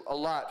read this a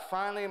lot.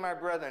 Finally, my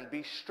brethren,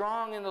 be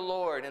strong in the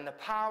Lord, in the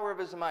power of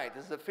his might.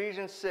 This is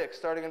Ephesians 6,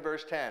 starting in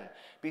verse 10.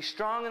 Be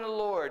strong in the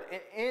Lord,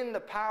 in the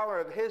power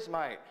of his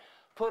might.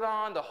 Put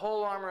on the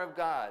whole armor of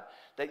God,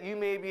 that you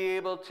may be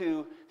able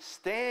to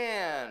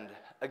stand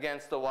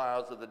against the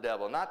wiles of the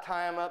devil. Not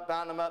tie them up,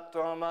 bound them up,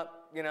 throw them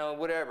up,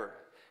 whatever.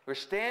 We're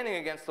standing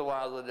against the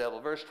wiles of the devil.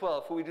 Verse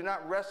 12, for we do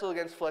not wrestle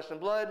against flesh and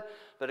blood,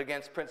 but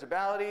against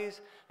principalities,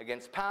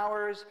 against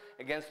powers,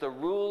 against the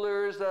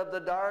rulers of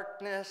the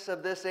darkness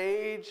of this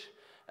age,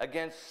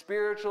 against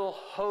spiritual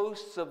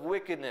hosts of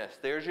wickedness.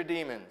 There's your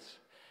demons.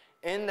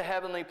 In the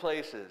heavenly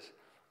places.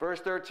 Verse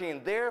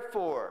 13,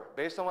 therefore,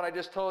 based on what I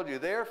just told you,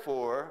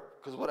 therefore,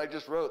 because what I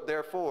just wrote,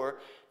 therefore,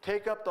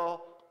 take up the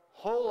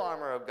whole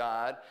armor of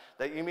God,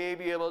 that you may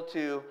be able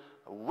to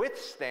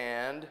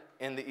withstand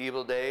in the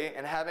evil day,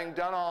 and having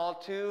done all,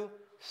 to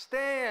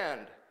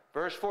stand.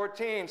 Verse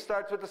 14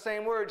 starts with the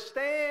same word,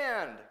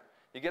 stand.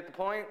 You get the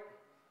point?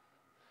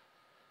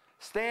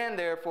 Stand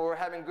therefore,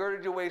 having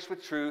girded your waist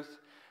with truth,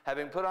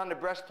 having put on the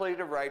breastplate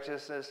of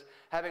righteousness,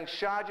 having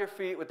shod your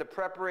feet with the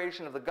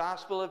preparation of the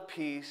gospel of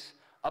peace,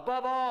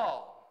 above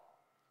all,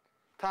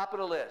 top of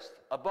the list,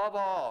 above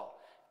all,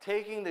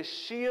 taking the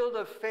shield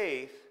of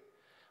faith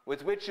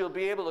with which you'll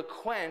be able to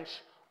quench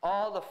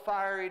all the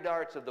fiery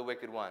darts of the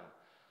wicked one.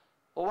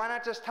 Well, why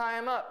not just tie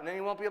him up, and then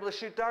you won't be able to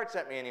shoot darts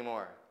at me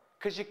anymore?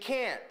 Because you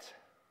can't.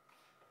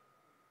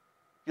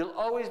 You'll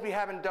always be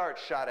having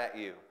darts shot at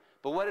you.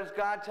 But what does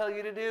God tell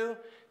you to do?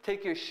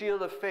 Take your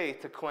shield of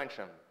faith to quench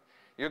them.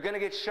 You're going to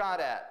get shot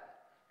at.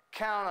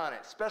 Count on it,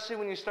 especially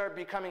when you start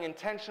becoming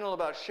intentional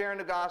about sharing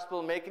the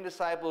gospel, making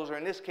disciples, or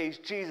in this case,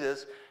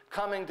 Jesus,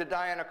 coming to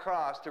die on a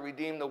cross to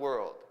redeem the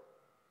world.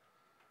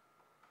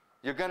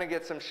 You're going to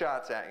get some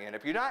shots at you. And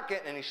if you're not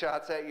getting any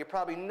shots at you, you're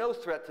probably no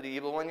threat to the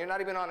evil one. You're not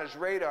even on his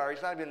radar.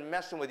 He's not even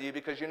messing with you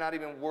because you're not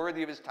even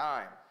worthy of his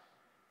time.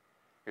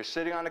 You're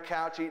sitting on the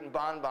couch eating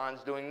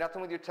bonbons, doing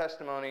nothing with your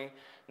testimony,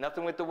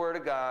 nothing with the Word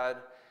of God.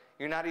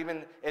 You're not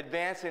even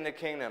advancing the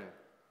kingdom.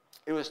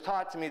 It was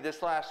taught to me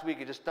this last week.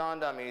 It just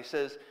dawned on me. He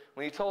says,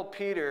 when he told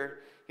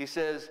Peter, he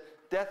says,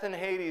 death and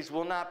Hades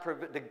will not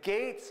prevail. The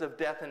gates of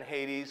death and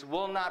Hades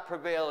will not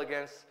prevail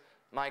against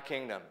my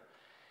kingdom.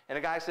 And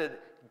the guy said,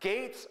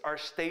 gates are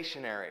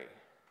stationary.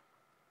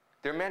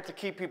 They're meant to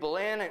keep people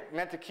in and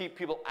meant to keep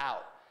people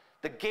out.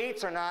 The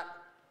gates are not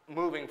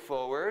moving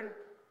forward.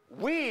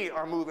 We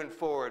are moving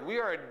forward. We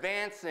are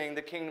advancing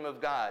the kingdom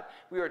of God.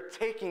 We are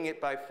taking it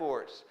by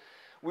force.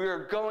 We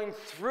are going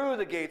through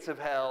the gates of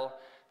hell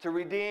to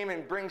redeem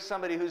and bring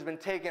somebody who's been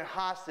taken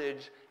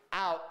hostage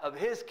out of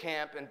his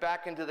camp and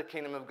back into the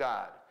kingdom of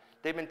God.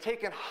 They've been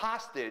taken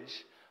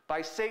hostage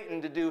by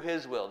Satan to do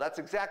his will. That's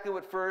exactly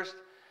what 1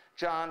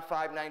 John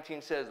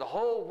 5:19 says. The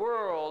whole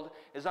world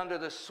is under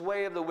the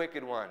sway of the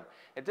wicked one.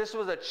 If this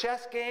was a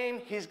chess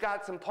game, he's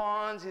got some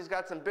pawns, he's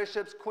got some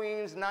bishops,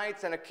 queens,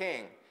 knights, and a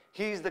king.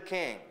 He's the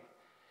king.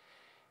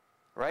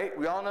 Right?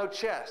 We all know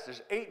chess.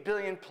 There's 8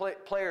 billion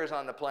players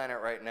on the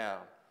planet right now.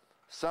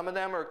 Some of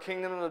them are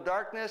kingdom of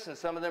darkness, and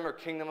some of them are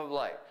kingdom of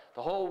light.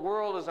 The whole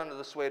world is under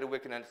the sway of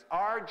wickedness. It's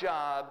our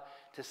job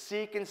to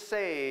seek and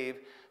save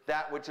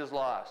that which is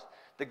lost.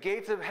 The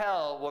gates of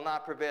hell will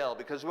not prevail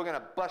because we're going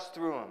to bust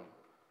through them.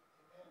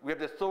 We have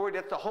the authority.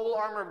 That's the whole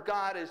armor of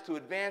God, is to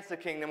advance the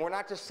kingdom. We're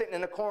not just sitting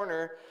in a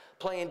corner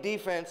playing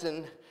defense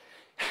and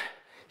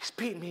he's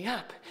beating me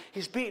up.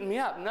 He's beating me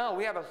up. No,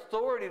 we have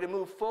authority to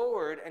move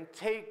forward and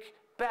take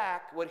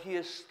back what he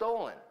has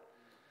stolen.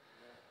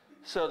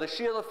 So the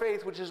shield of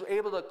faith, which is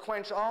able to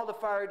quench all the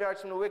fiery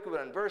darts from the wicked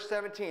one. Verse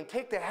 17,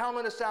 take the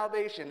helmet of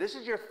salvation. This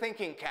is your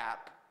thinking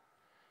cap.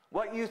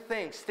 What you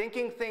think,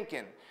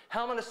 thinking.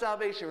 Helmet of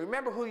salvation.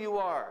 Remember who you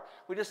are.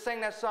 We just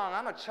sang that song,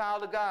 I'm a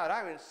child of God.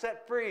 I've been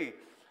set free.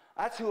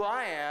 That's who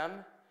I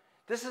am.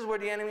 This is where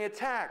the enemy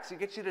attacks. He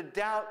gets you to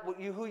doubt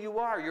who you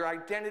are, your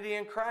identity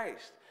in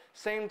Christ.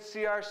 Same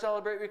CR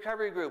Celebrate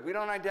Recovery group. We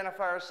don't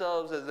identify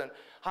ourselves as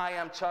hi,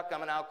 I'm Chuck,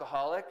 I'm an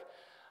alcoholic.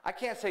 I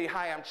can't say,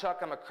 hi, I'm Chuck,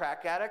 I'm a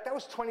crack addict. That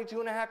was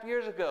 22 and a half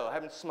years ago. I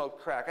haven't smoked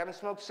crack. I haven't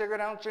smoked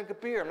cigarette. I don't drink a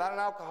beer. I'm not an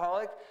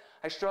alcoholic.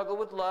 I struggle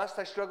with lust.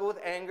 I struggle with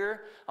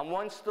anger. I'm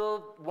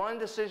one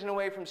decision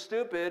away from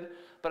stupid,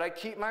 but I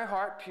keep my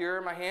heart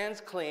pure, my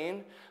hands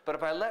clean. But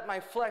if I let my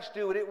flesh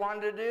do what it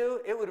wanted to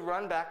do, it would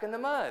run back in the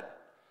mud.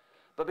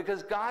 But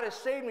because God has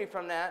saved me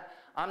from that,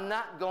 I'm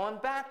not going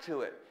back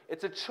to it.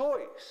 It's a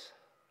choice.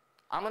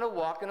 I'm going to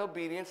walk in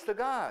obedience to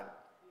God.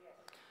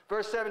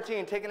 Verse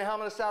 17, taking the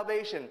helmet of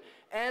salvation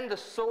and the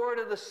sword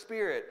of the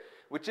Spirit,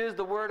 which is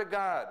the word of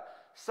God.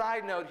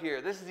 Side note here,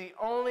 this is the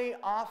only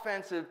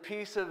offensive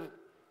piece of,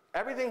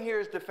 everything here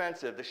is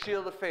defensive. The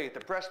shield of faith, the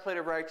breastplate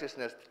of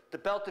righteousness, the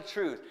belt of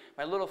truth.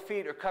 My little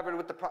feet are covered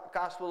with the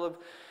gospel of,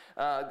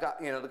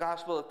 the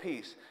gospel of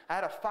peace. I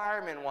had a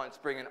fireman once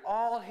bring in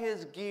all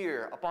his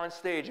gear up on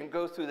stage and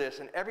go through this,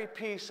 and every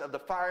piece of the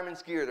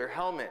fireman's gear, their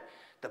helmet,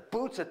 the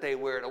boots that they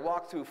wear to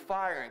walk through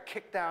fire and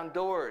kick down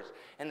doors,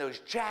 and those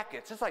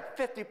jackets, it's like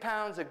 50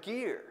 pounds of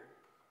gear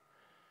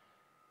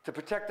to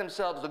protect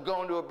themselves to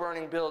go into a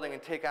burning building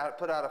and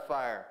put out a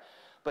fire.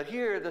 But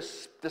here,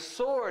 the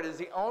sword is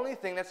the only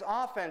thing that's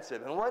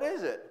offensive. And what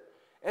is it?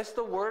 It's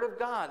the Word of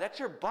God. That's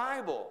your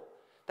Bible.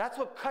 That's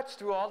what cuts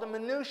through all the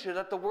minutiae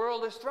that the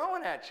world is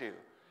throwing at you.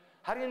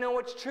 How do you know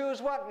what's true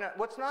is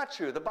what's not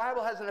true? The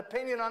Bible has an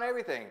opinion on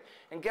everything.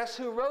 And guess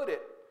who wrote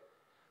it?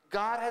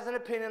 God has an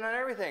opinion on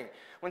everything.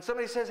 When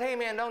somebody says, hey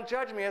man, don't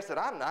judge me, I said,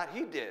 I'm not,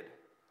 he did.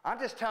 I'm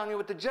just telling you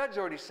what the judge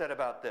already said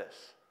about this.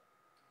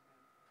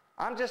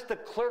 I'm just the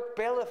clerk,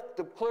 bailiff,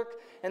 the clerk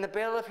and the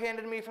bailiff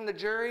handed me from the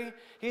jury.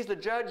 He's the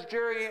judge,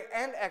 jury,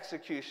 and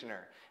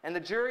executioner. And the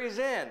jury's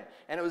in,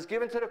 and it was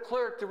given to the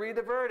clerk to read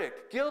the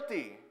verdict.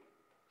 Guilty.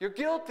 You're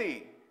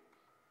guilty.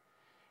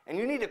 And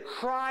you need to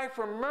cry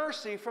for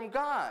mercy from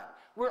God.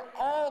 We're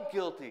all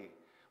guilty.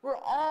 We're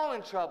all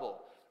in trouble.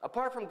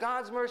 Apart from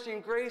God's mercy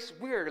and grace,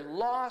 we are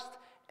lost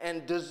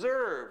and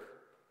deserve.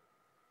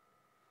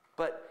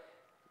 But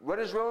what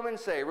does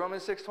Romans say?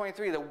 Romans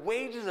 6:23, the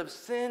wages of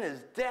sin is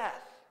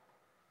death.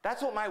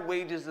 That's what my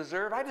wages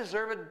deserve. I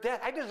deserve a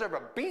death. I deserve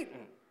a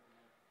beating.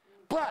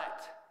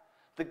 But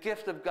the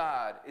gift of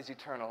God is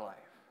eternal life.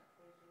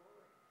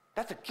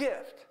 That's a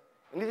gift.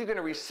 And either you're going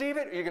to receive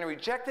it or you're going to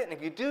reject it. And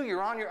if you do,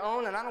 you're on your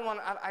own. And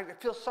I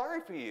feel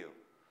sorry for you.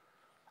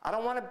 I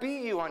don't want to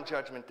be you on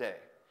Judgment Day.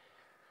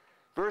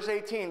 Verse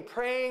 18,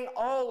 praying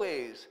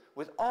always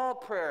with all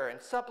prayer and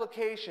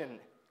supplication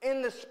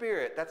in the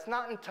Spirit. That's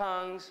not in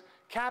tongues.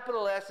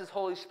 Capital S is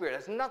Holy Spirit. It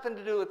has nothing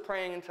to do with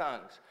praying in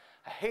tongues.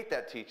 I hate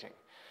that teaching.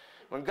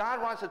 When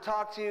God wants to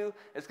talk to you,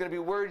 it's going to be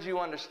words you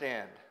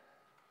understand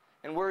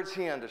and words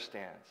He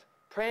understands.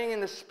 Praying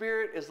in the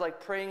Spirit is like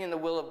praying in the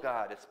will of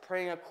God. It's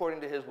praying according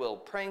to His will,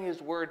 praying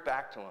His word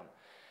back to Him,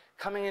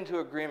 coming into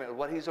agreement with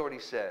what He's already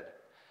said.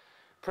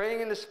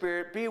 Praying in the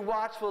Spirit, be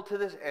watchful to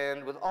this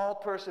end with all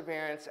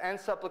perseverance and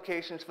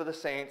supplications for the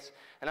saints.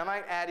 And I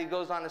might add, he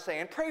goes on to say,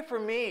 and pray for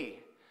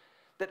me,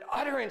 that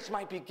utterance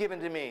might be given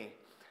to me,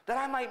 that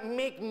I might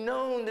make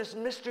known this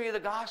mystery of the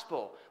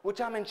gospel, which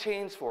I'm in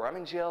chains for, I'm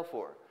in jail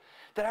for,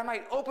 that I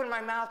might open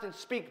my mouth and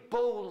speak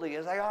boldly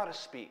as I ought to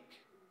speak.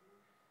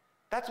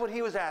 That's what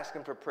he was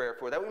asking for prayer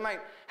for, that we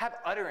might have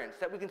utterance,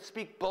 that we can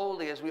speak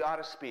boldly as we ought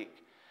to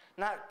speak.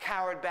 Not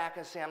cowered back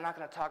and say, I'm not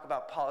going to talk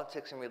about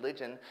politics and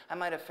religion. I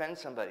might offend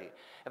somebody.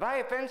 If I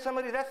offend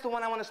somebody, that's the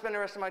one I want to spend the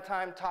rest of my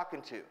time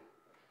talking to.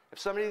 If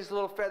somebody's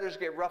little feathers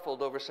get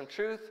ruffled over some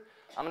truth,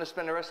 I'm going to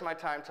spend the rest of my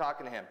time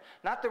talking to him.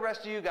 Not the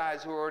rest of you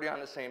guys who are already on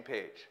the same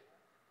page.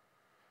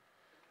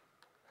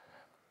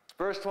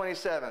 Verse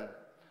 27.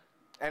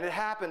 And it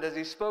happened as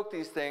he spoke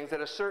these things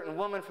that a certain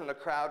woman from the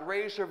crowd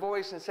raised her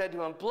voice and said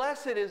to him,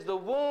 Blessed is the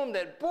womb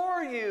that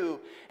bore you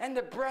and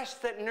the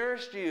breast that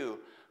nursed you.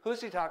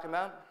 Who's he talking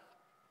about?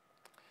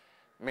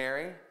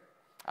 Mary.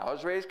 I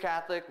was raised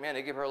Catholic. Man,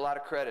 they give her a lot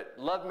of credit.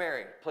 Love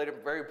Mary. Played a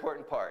very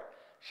important part.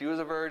 She was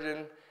a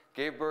virgin,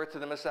 gave birth to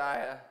the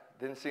Messiah,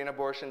 didn't see an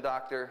abortion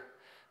doctor.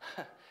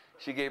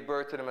 She gave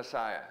birth to the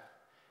Messiah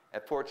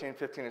at 14,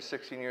 15, or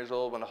 16 years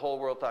old when the whole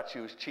world thought she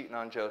was cheating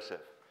on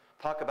Joseph.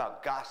 Talk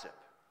about gossip.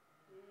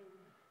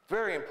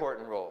 Very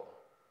important role.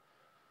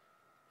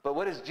 But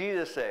what does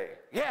Jesus say?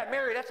 Yeah,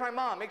 Mary, that's my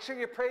mom. Make sure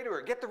you pray to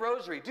her. Get the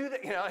rosary. Do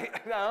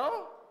that.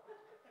 No.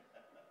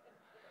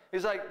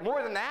 He's like,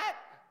 more than that?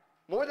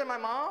 More than my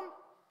mom?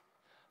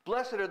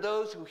 Blessed are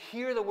those who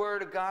hear the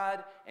word of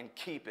God and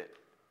keep it.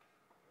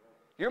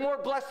 You're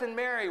more blessed than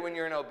Mary when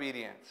you're in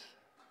obedience.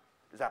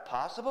 Is that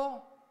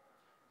possible?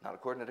 Not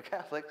according to the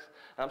Catholics.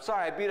 I'm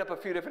sorry, I beat up a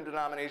few different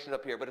denominations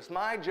up here, but it's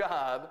my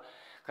job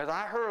because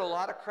I heard a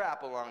lot of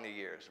crap along the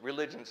years,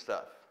 religion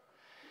stuff.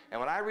 And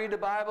when I read the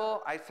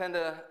Bible, I tend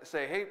to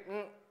say, hey,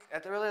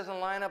 that really doesn't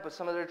line up with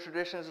some of their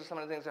traditions or some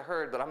of the things I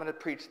heard, but I'm going to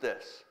preach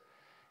this.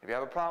 If you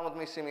have a problem with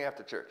me, see me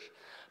after church.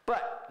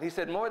 But he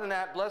said, more than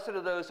that, blessed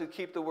are those who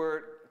keep the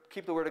word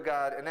of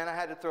God. And then I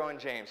had to throw in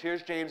James.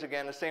 Here's James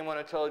again, the same one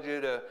who told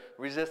you to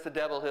resist the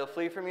devil, he'll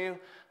flee from you.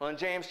 Well, in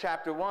James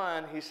chapter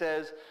 1, he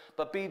says,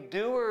 but be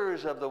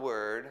doers of the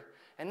word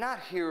and not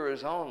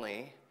hearers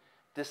only,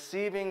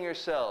 deceiving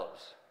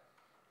yourselves.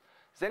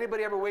 Does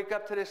anybody ever wake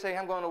up today and say,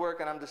 I'm going to work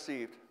and I'm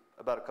deceived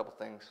about a couple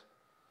things?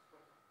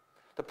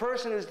 The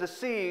person who's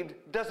deceived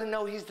doesn't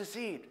know he's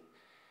deceived.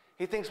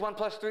 He thinks 1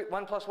 plus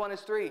 1 is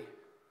 3.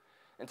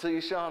 Until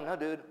you show him, no,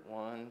 dude,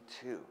 1,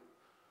 2.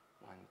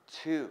 1,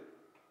 2,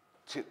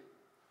 2.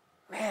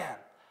 Man,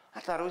 I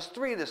thought it was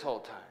 3 this whole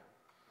time.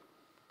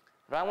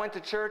 If I went to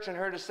church and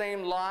heard the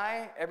same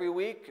lie every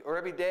week or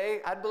every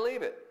day, I'd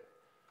believe it.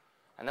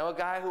 I know a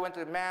guy who went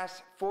to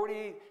Mass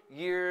 40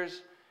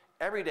 years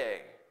every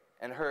day.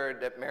 and heard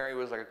that Mary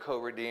was like a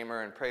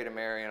co-redeemer and pray to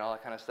Mary and all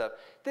that kind of stuff.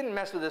 Didn't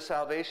mess with his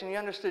salvation. He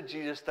understood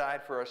Jesus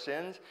died for our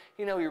sins.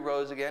 He knew he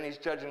rose again. He's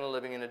judging the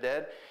living and the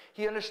dead.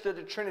 He understood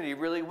the Trinity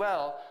really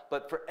well,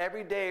 but for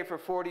every day for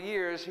 40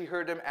 years, he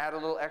heard them add a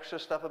little extra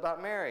stuff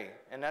about Mary,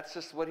 and that's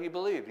just what he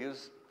believed.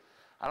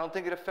 I don't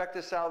think it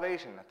affected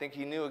salvation. I think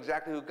he knew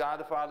exactly who God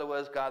the Father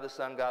was, God the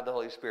Son, God the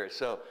Holy Spirit.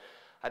 So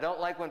I don't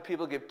like when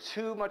people give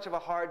too much of a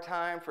hard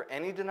time for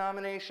any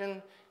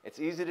denomination. It's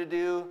easy to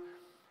do.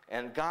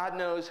 And God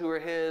knows who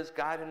are his.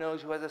 God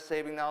knows who has a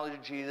saving knowledge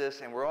of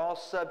Jesus. And we're all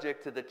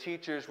subject to the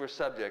teachers we're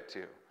subject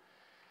to.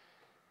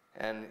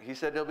 And he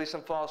said there'll be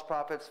some false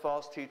prophets,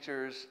 false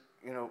teachers.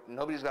 You know,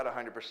 nobody's got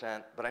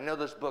 100%. But I know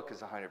this book is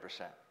 100%.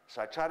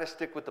 So I try to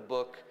stick with the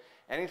book.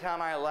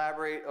 Anytime I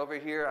elaborate over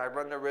here, I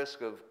run the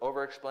risk of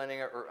over-explaining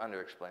it or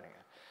under-explaining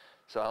it.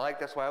 So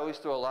that's why I always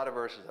throw a lot of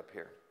verses up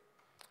here.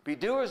 Be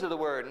doers of the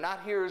word,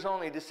 not hearers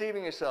only,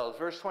 deceiving yourselves.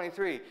 Verse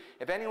 23,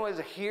 if anyone is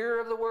a hearer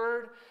of the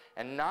word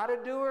and not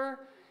a doer,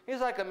 he's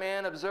like a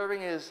man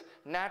observing his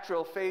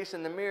natural face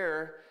in the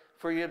mirror,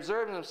 for he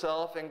observes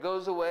himself and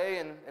goes away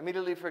and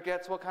immediately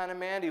forgets what kind of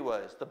man he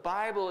was. The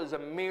Bible is a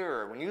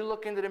mirror. When you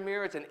look into the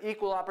mirror, it's an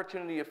equal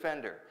opportunity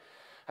offender.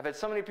 I've had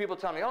so many people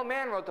tell me, oh,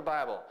 man wrote the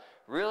Bible.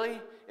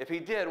 Really? If he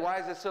did, why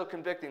is it so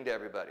convicting to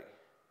everybody?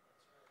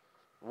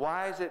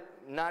 Why is it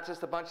not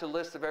just a bunch of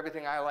lists of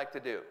everything I like to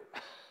do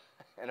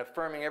and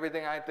affirming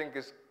everything I think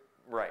is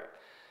right?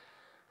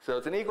 So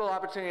it's an equal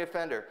opportunity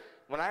offender.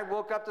 When I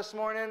woke up this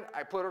morning,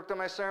 I worked on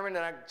my sermon,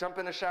 then I jump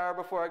in the shower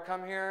before I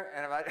come here,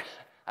 and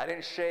I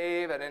didn't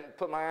shave, I didn't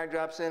put my eye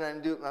drops in,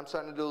 I'm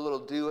starting to do a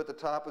little dew at the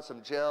top with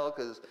some gel,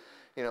 because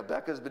you know,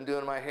 Becca's been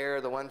doing my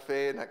hair, the one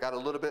fade, and I got a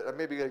little bit,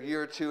 maybe a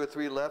year or 2 or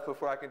 3 left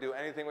before I can do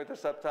anything with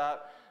this up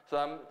top. So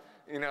I'm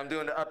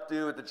doing the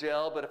updo with the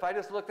gel. But if I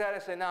just looked at it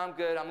and say, no, I'm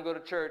good, I'm going to go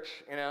to church,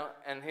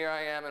 and here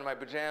I am in my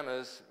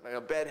pajamas,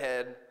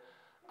 bedhead.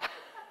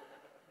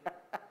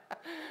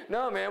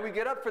 No, man, we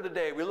get up for the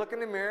day. We look in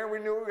the mirror, and we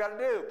knew what we got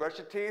to do. Brush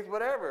your teeth,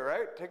 whatever,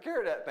 right? Take care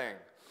of that thing.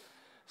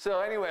 So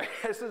anyway,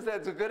 that's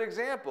a good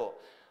example.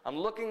 I'm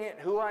looking at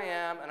who I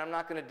am, and I'm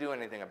not going to do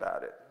anything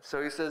about it.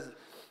 So he says,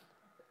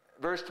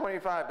 verse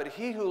 25, but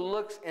he who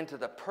looks into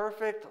the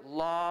perfect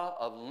law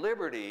of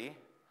liberty,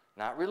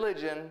 not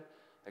religion,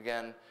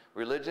 again,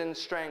 religion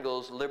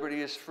strangles,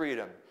 liberty is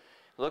freedom.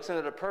 Looks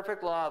into the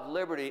perfect law of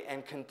liberty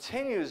and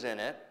continues in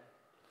it,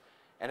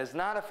 and is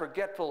not a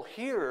forgetful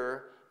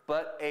hearer,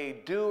 but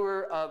a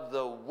doer of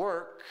the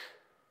work.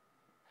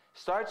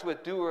 Starts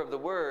with doer of the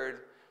word,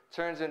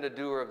 turns into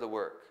doer of the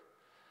work.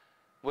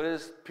 What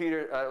does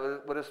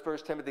 1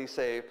 Timothy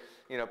say?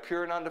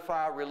 Pure and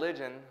undefiled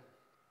religion.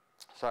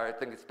 Sorry, I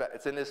think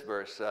it's in this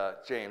verse,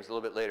 James, a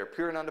little bit later.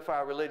 Pure and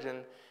undefiled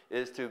religion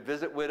is to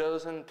visit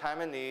widows in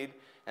time of need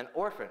and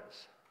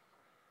orphans,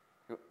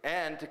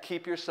 and to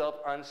keep yourself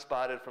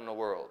unspotted from the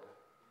world.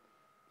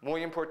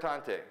 Muy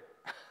importante.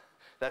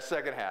 That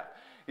second half.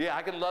 Yeah,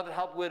 I can love to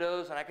help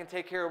widows, and I can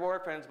take care of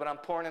orphans, but I'm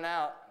porning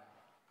out.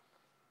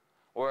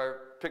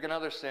 Or pick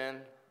another sin,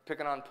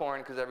 picking on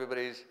porn, because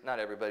not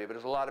everybody, but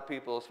there's a lot of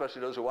people,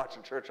 especially those who are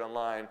watching church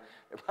online,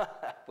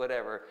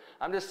 whatever.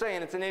 I'm just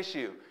saying it's an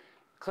issue.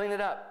 Clean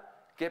it up.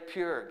 Get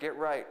pure. Get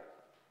right.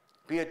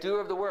 Be a doer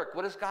of the work.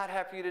 What does God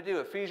have for you to do?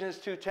 Ephesians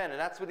 2:10. And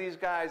that's what these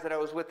guys that I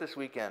was with this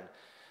weekend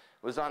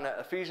was on the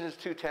Ephesians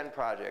 2:10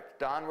 project.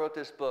 Don wrote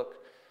this book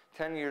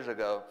 10 years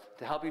ago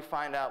to help you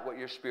find out what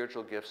your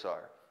spiritual gifts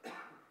are.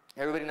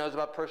 Everybody knows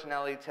about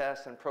personality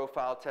tests and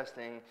profile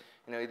testing.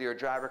 Either you're a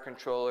driver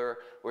controller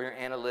or you're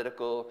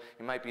analytical.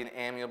 You might be an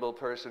amiable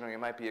person, or you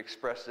might be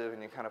expressive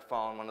and you kind of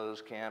fall in one of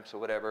those camps or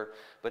whatever.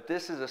 But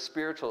this is a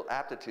spiritual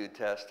aptitude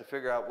test to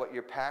figure out what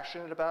you're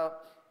passionate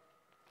about,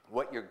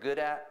 what you're good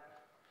at,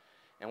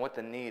 and what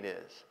the need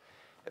is.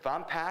 If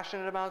I'm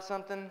passionate about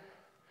something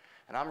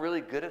and I'm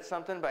really good at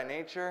something by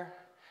nature,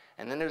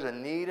 and then there's a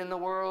need in the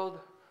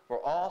world where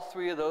all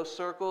 3 of those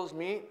circles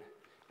meet,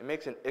 it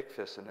makes an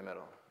ichthys in the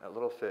middle, that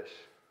little fish.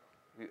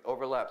 If you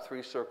overlap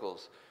 3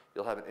 circles,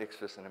 you'll have an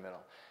ichthys in the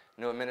middle.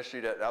 A ministry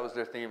that was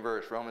their theme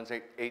verse, Romans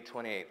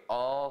 8:28.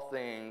 All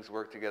things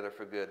work together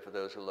for good for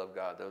those who love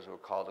God, those who are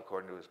called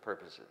according to his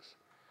purposes.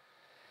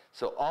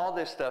 So all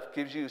this stuff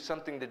gives you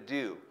something to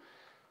do.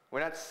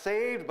 We're not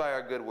saved by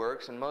our good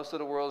works, and most of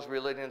the world's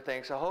religion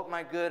thinks, I hope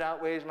my good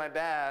outweighs my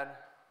bad.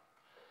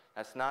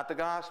 That's not the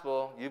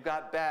gospel. You've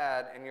got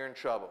bad, and you're in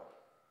trouble.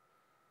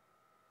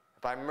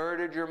 If I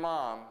murdered your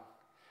mom,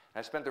 and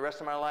I spent the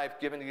rest of my life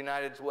giving the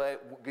United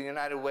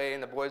Way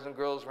and the Boys and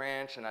Girls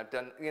Ranch, and I've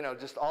done,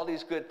 just all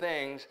these good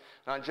things,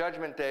 and on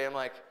Judgment Day, I'm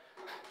like,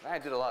 I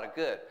did a lot of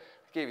good.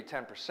 I gave you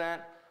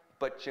 10%,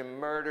 but you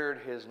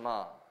murdered his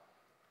mom.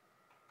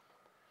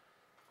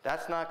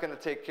 That's not going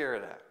to take care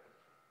of that,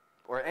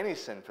 or any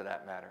sin for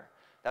that matter.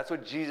 That's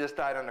what Jesus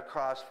died on the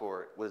cross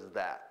for, was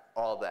that,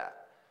 all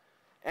that.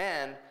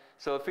 And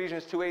so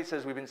Ephesians 2:8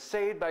 says, we've been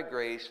saved by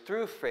grace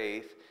through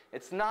faith.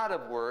 It's not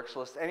of works,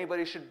 lest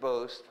anybody should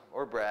boast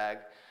or brag,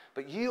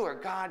 but you are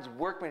God's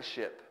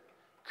workmanship,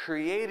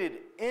 created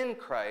in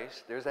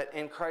Christ, there's that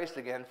in Christ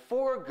again,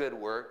 for good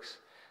works,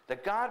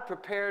 that God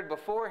prepared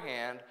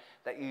beforehand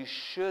that you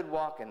should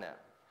walk in them.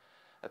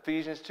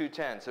 Ephesians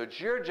 2:10. So it's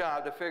your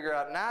job to figure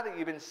out, now that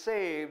you've been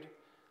saved,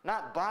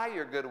 not by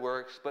your good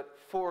works, but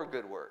for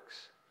good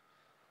works,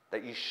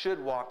 that you should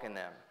walk in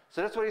them.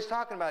 So that's what he's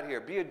talking about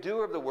here. Be a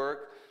doer of the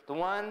work.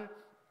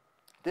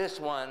 This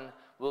one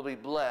will be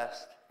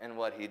blessed in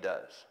what he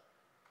does.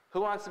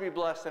 Who wants to be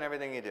blessed in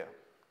everything you do?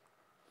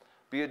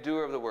 Be a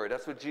doer of the word.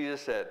 That's what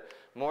Jesus said.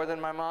 More than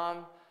my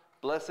mom,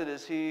 blessed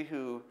is he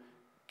who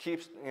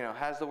keeps,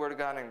 has the word of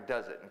God and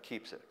does it and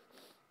keeps it.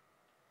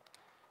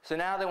 So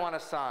now they want a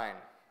sign.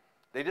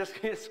 They just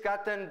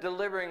got done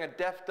delivering a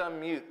deaf, dumb,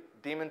 mute,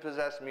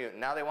 demon-possessed mute.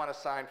 Now they want a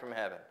sign from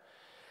heaven.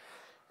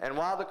 And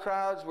while the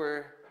crowds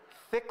were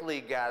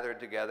thickly gathered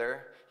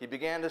together, he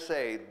began to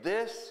say,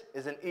 this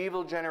is an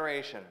evil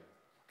generation.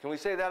 Can we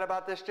say that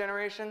about this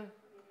generation?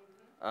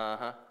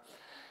 Uh-huh.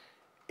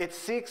 It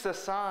seeks a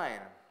sign,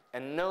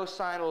 and no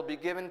sign will be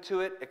given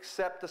to it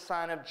except the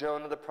sign of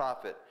Jonah the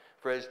prophet.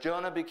 For as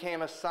Jonah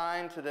became a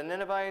sign to the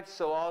Ninevites,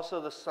 so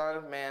also the Son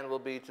of Man will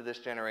be to this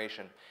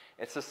generation.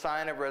 It's a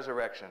sign of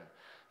resurrection.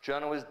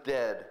 Jonah was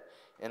dead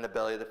in the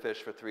belly of the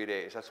fish for 3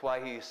 days. That's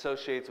why he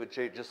associates with,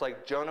 just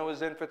like Jonah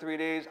was in for 3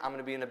 days, I'm going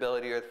to be in the belly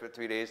of the earth for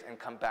 3 days and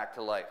come back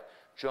to life.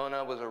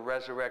 Jonah was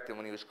resurrected.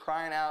 When he was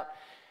crying out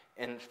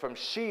from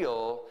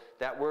Sheol,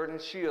 that word in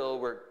Sheol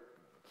where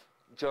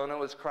Jonah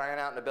was crying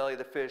out in the belly of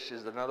the fish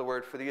is another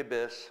word for the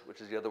abyss, which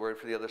is the other word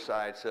for the other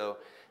side. So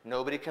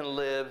nobody can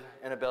live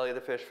in the belly of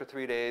the fish for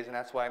 3 days, and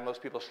that's why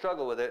most people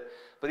struggle with it.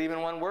 But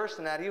even one worse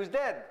than that, he was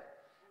dead.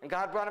 And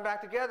God brought him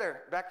back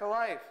together, back to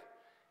life.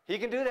 He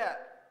can do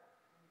that.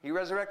 He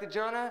resurrected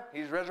Jonah.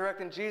 He's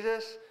resurrecting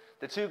Jesus.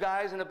 The two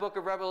guys in the book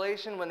of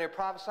Revelation, when they're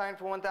prophesying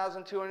for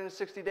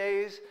 1,260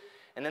 days,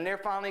 and then they're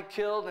finally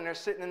killed, and they're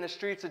sitting in the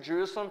streets of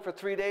Jerusalem for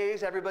 3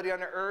 days. Everybody on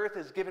the earth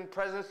is giving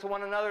presents to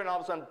one another, and all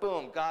of a sudden,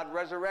 boom, God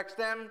resurrects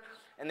them,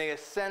 and they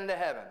ascend to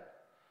heaven.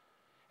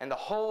 And the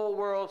whole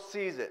world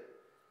sees it.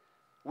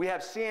 We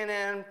have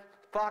CNN,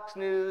 Fox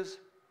News,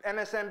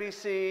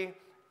 MSNBC,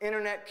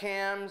 internet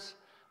cams.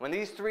 When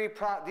these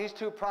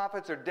two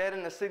prophets are dead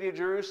in the city of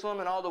Jerusalem,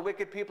 and all the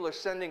wicked people are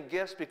sending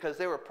gifts because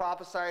they were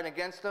prophesying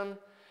against them,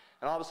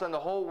 and all of a sudden the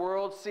whole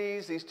world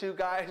sees these two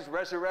guys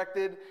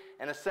resurrected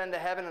and ascend to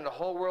heaven, and the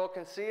whole world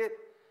can see it,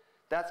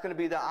 that's going to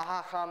be the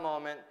aha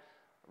moment,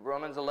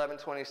 Romans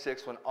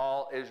 11:26, when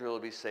all Israel will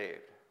be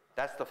saved.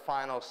 That's the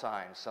final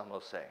sign, some will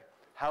say.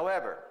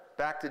 However,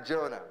 back to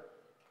Jonah.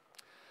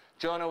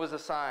 Jonah was a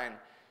sign.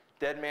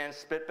 Dead man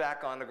spit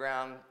back on the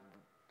ground,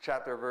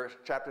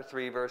 chapter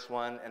 3, verse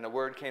 1, and the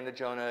word came to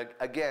Jonah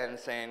again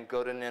saying,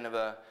 go to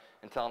Nineveh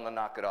and tell them to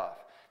knock it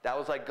off. That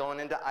was like going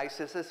into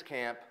ISIS's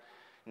camp.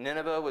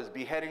 Nineveh was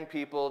beheading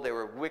people. They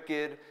were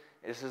wicked.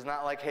 This is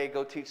not like, hey,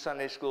 go teach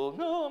Sunday school.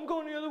 No, I'm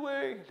going the other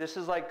way. This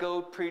is like,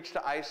 go preach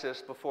to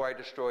ISIS before I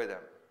destroy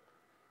them.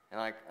 And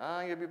like,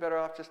 you'd be better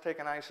off just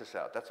taking ISIS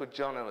out. That's what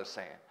Jonah was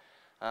saying.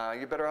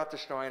 You're better off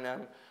destroying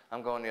them.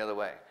 I'm going the other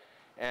way.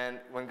 And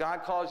when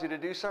God calls you to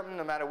do something,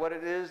 no matter what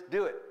it is,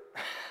 do it.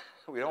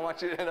 We don't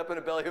want you to end up in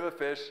the belly of a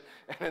fish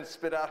and then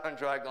spit out on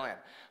dry land.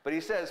 But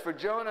he says, for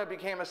Jonah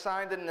became a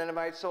sign to the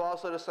Ninevites, so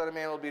also the Son of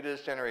Man will be to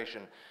this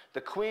generation.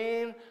 The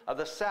queen of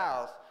the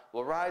south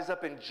will rise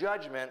up in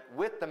judgment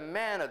with the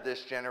men of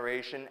this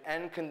generation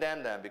and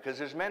condemn them. Because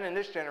there's men in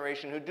this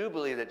generation who do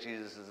believe that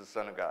Jesus is the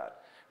Son of God.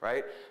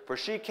 Right? For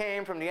she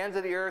came from the ends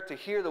of the earth to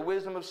hear the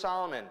wisdom of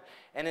Solomon.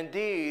 And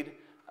indeed,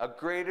 a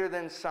greater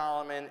than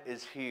Solomon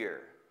is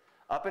here.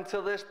 Up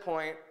until this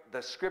point,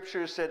 the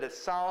scriptures said that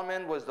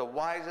Solomon was the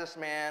wisest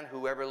man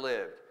who ever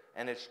lived.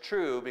 And it's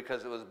true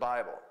because it was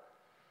Bible.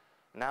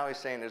 Now he's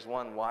saying there's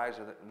one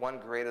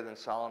greater than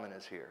Solomon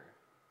is here.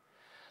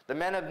 The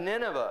men of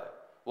Nineveh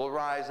will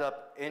rise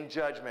up in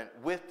judgment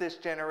with this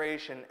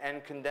generation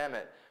and condemn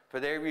it. For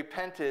they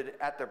repented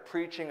at the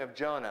preaching of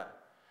Jonah.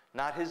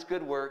 Not his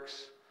good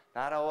works.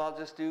 Not, oh, I'll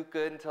just do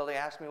good until they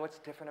ask me what's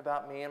different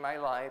about me in my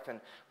life.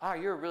 And, wow,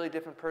 you're a really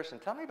different person.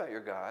 Tell me about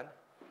your God.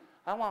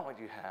 I want what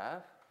you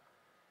have.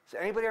 Has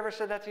anybody ever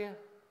said that to you?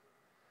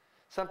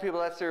 Some people,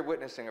 that's their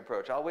witnessing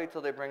approach. I'll wait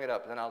till they bring it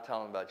up, then I'll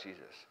tell them about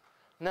Jesus.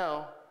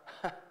 No.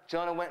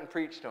 Jonah went and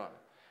preached to them.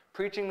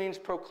 Preaching means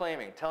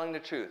proclaiming, telling the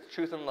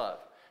truth and love.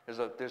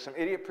 There's some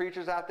idiot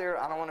preachers out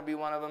there. I don't want to be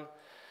one of them.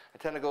 I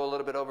tend to go a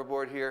little bit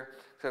overboard here.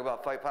 I have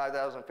about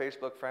 5,000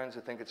 Facebook friends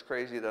who think it's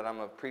crazy that I'm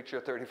a preacher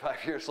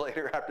 35 years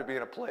later after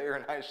being a player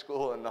in high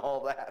school and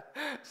all that.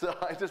 So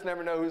I just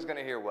never know who's going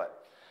to hear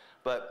what.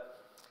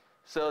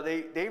 So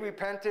they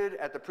repented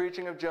at the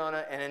preaching of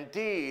Jonah, and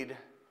indeed,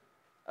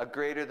 a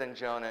greater than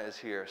Jonah is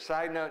here.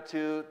 Side note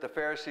too, the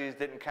Pharisees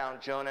didn't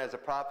count Jonah as a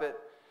prophet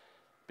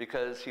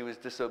because he was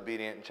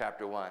disobedient in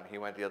chapter 1. He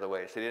went the other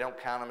way. So they don't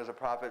count him as a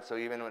prophet. So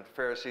even when the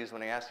Pharisees,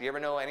 when they asked, do you ever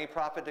know any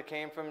prophet that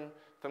came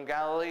from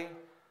Galilee?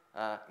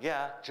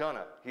 Yeah,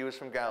 Jonah. He was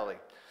from Galilee.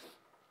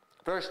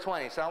 Verse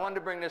 20. So I wanted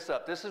to bring this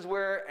up. This is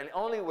where and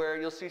only where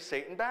you'll see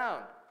Satan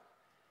bound.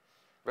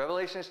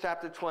 Revelation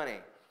chapter 20.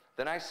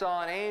 Then I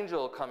saw an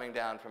angel coming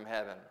down from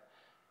heaven,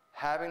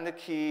 having the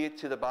key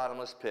to the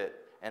bottomless pit,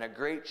 and a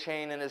great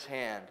chain in his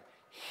hand.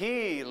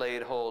 He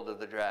laid hold of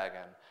the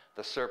dragon,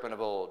 the serpent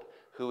of old,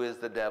 who is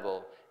the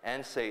devil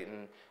and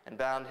Satan, and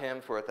bound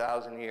him for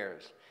 1,000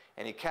 years.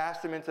 And he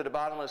cast him into the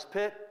bottomless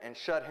pit and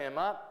shut him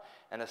up,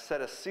 and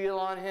set a seal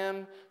on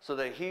him, so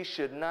he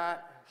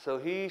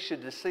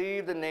should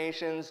deceive the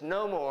nations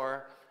no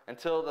more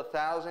until the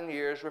 1,000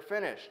 years were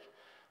finished.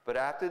 But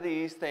after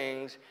these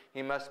things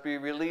he must be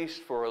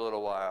released for a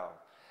little while.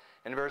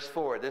 In verse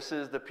 4, this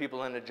is the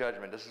people in the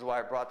judgment. This is why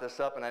I brought this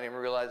up, and I didn't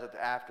realize it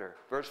after.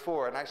 Verse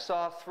 4, and I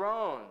saw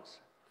thrones,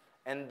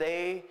 and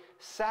they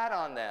sat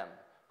on them.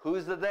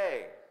 Who's the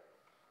they?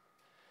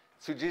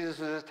 So Jesus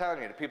was just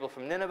telling you, the people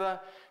from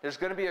Nineveh, there's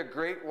going to be a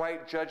great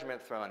white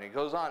judgment throne. He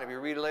goes on. If you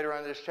read later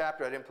on in this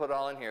chapter, I didn't put it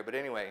all in here. But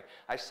anyway,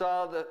 I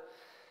saw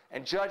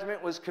and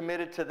judgment was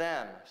committed to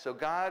them. So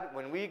God,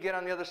 when we get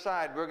on the other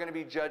side, we're going to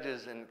be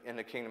judges in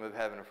the kingdom of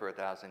heaven for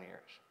 1,000 years.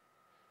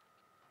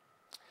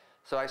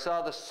 So I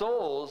saw the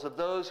souls of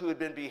those who had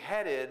been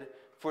beheaded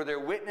for their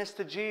witness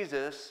to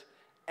Jesus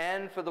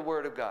and for the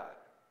word of God.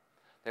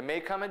 There may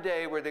come a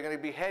day where they're going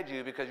to behead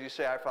you because you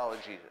say, I follow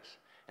Jesus.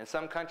 In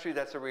some country,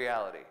 that's a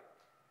reality.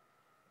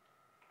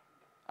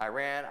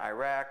 Iran,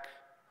 Iraq,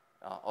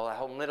 all the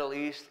whole Middle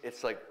East,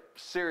 it's like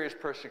serious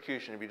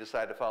persecution if you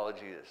decide to follow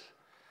Jesus.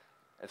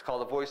 It's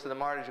called the voice of the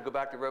martyrs. You go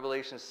back to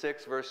Revelation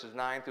 6, verses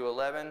 9 through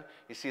 11.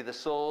 You see the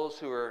souls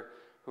who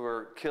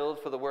are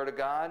killed for the word of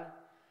God,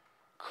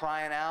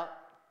 crying out,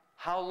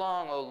 how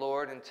long, O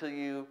Lord, until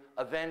you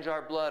avenge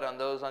our blood on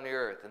those on the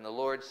earth? And the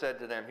Lord said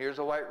to them, here's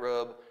a white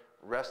robe,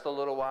 rest a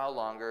little while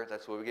longer.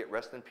 That's where we get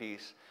rest in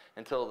peace,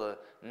 until the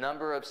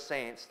number of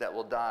saints that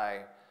will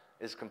die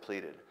is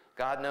completed.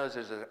 God knows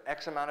there's an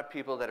X amount of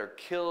people that are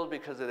killed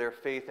because of their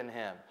faith in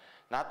him.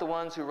 Not the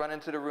ones who run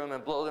into the room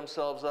and blow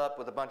themselves up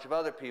with a bunch of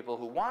other people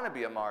who want to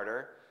be a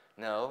martyr.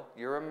 No,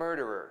 you're a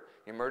murderer.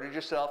 You murdered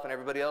yourself and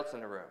everybody else in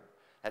the room.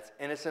 That's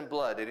innocent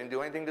blood. They didn't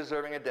do anything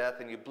deserving of death,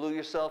 and you blew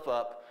yourself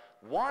up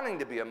wanting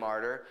to be a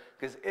martyr,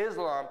 because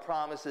Islam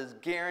promises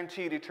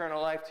guaranteed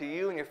eternal life to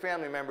you and your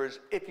family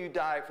members if you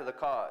die for the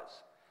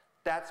cause.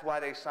 That's why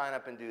they sign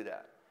up and do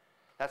that.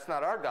 That's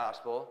not our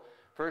gospel.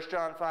 1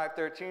 John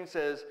 5:13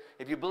 says,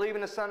 if you believe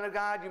in the Son of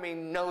God, you may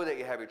know that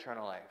you have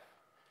eternal life.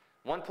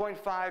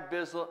 1.5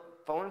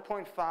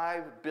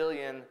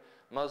 billion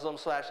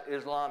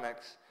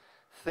Muslim/Islamics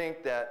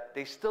think that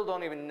they still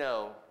don't even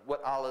know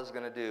what Allah is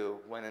going to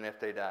do when and if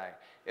they die,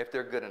 if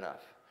they're good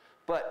enough.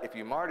 But if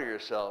you martyr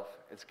yourself,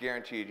 it's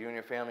guaranteed, you and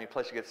your family,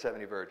 plus you get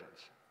 70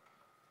 virgins.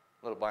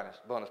 A little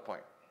bonus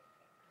point.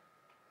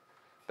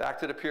 Back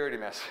to the purity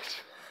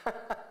message.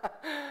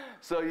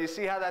 So you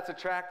see how that's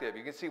attractive.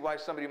 You can see why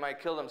somebody might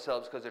kill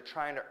themselves, because they're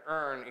trying to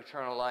earn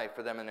eternal life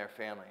for them and their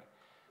family.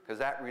 Because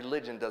that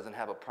religion doesn't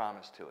have a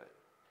promise to it.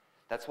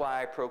 That's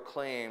why I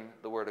proclaim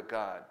the word of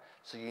God.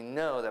 So you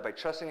know that by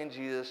trusting in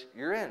Jesus,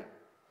 you're in.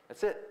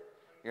 That's it.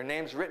 Your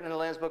name's written in the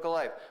Lamb's Book of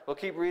Life. We'll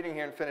keep reading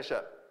here and finish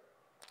up.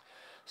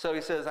 So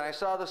he says, and I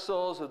saw the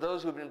souls of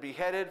those who had been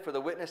beheaded for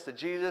the witness to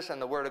Jesus and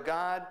the word of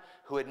God,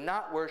 who had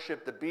not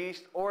worshipped the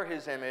beast or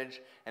his image,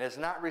 and has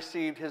not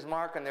received his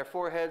mark on their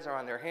foreheads or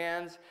on their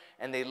hands,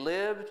 and they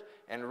lived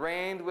and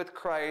reigned with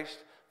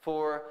Christ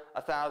for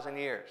 1,000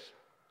 years.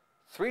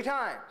 3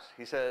 times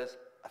he says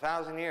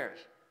 1,000 years.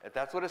 If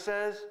that's what it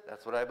says,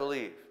 that's what I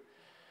believe.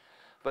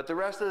 But the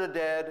rest of the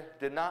dead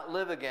did not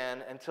live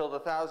again until the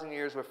 1,000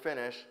 years were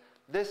finished.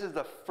 This is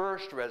the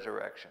first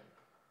resurrection.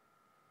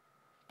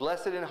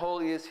 Blessed and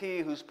holy is he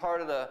who's part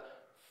of the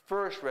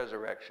first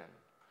resurrection.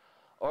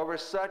 Over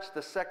such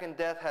the second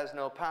death has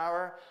no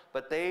power,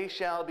 but they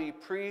shall be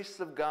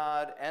priests of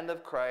God and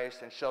of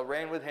Christ, and shall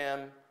reign with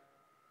him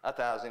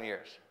 1,000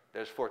 years.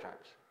 There's 4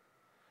 times.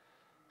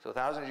 So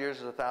 1,000 years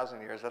is 1,000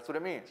 years. That's what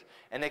it means.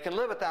 And they can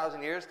live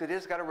 1,000 years because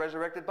it's got a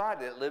resurrected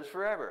body that lives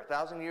forever.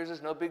 1,000 years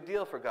is no big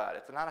deal for God.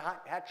 It's not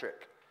a hat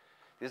trick.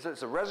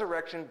 It's a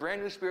resurrection,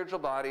 brand new spiritual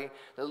body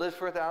that lives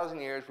for 1,000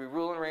 years. We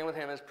rule and reign with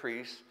him as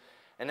priests.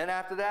 And then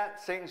after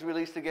that, Satan's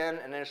released again,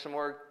 and there's some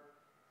more.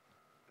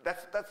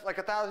 That's like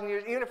 1,000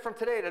 years. Even if from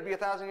today, that'd be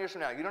 1,000 years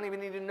from now. You don't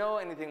even need to know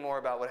anything more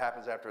about what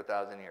happens after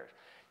 1,000 years.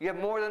 You have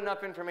more than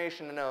enough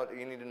information to know that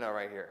you need to know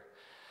right here.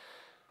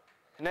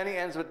 And then he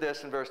ends with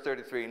this in verse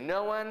 33.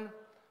 No one,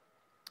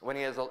 when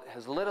he has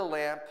lit a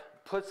lamp,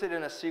 puts it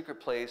in a secret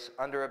place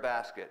under a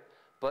basket,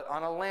 but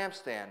on a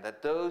lampstand,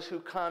 that those who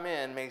come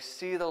in may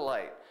see the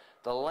light.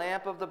 The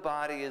lamp of the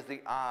body is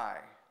the eye.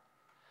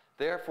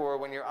 Therefore,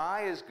 when your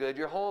eye is good,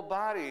 your whole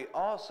body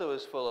also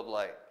is full of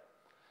light.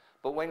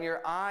 But when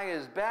your eye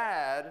is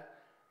bad,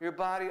 your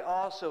body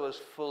also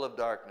is full of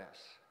darkness.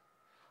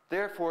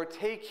 Therefore,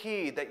 take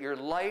heed that your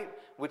light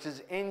which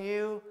is in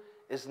you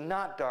is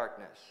not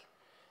darkness.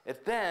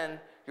 If then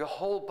your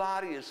whole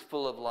body is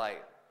full of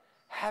light,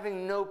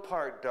 having no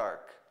part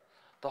dark,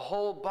 the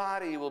whole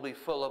body will be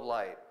full of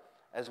light,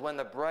 as when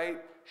the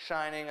bright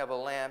shining of a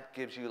lamp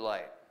gives you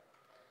light.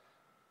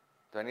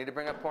 Do I need to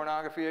bring up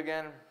pornography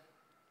again?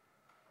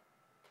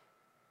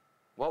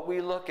 What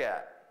we look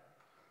at,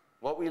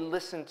 what we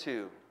listen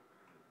to,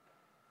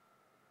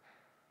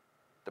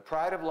 the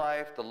pride of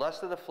life, the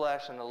lust of the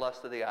flesh, and the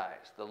lust of the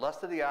eyes. The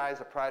lust of the eyes,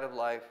 the pride of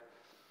life.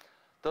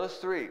 Those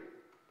three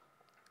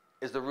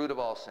is the root of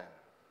all sin.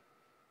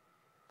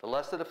 The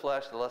lust of the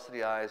flesh, the lust of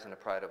the eyes, and the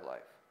pride of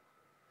life.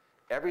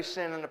 Every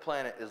sin on the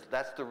planet,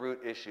 that's the root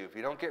issue. If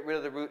you don't get rid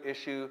of the root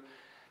issue,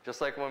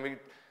 just like when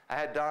I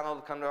had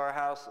Donald come to our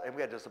house, and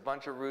we had just a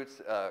bunch of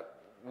weeds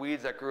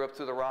that grew up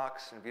through the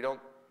rocks, and if you don't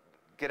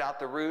get out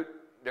the root,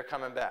 they're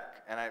coming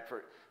back. And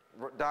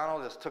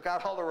Donald just took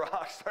out all the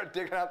rocks, started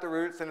digging out the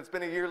roots, and it's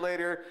been a year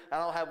later,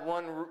 and I don't have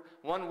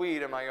one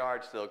weed in my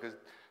yard still, because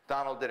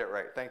Donald did it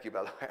right. Thank you,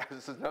 by the way. I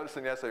was just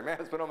noticing yesterday, man,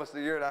 it's been almost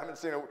a year and I haven't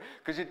seen it.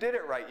 Because you did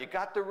it right. You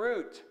got the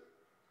root.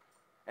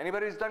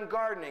 Anybody who's done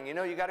gardening, you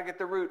know you got to get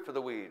the root for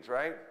the weeds,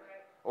 right?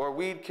 Or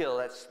weed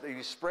kill.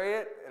 You spray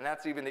it, and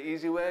that's even the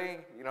easy way.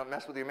 You don't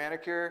mess with your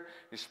manicure.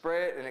 You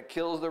spray it, and it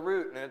kills the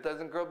root, and it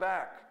doesn't grow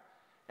back.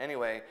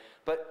 Anyway,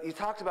 but he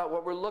talks about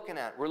what we're looking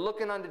at. We're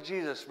looking unto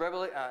Jesus.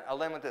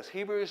 I'll end with this.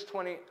 Hebrews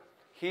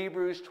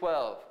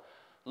 12.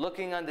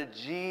 Looking unto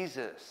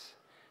Jesus,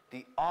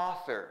 the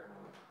author,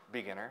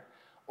 beginner,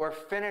 or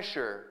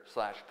finisher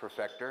 /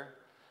 perfecter.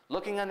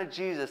 Looking unto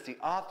Jesus, the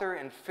author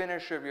and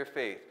finisher of your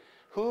faith,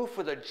 who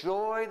for the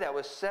joy that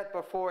was set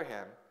before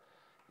him,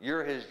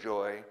 you're his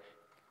joy,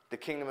 the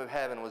kingdom of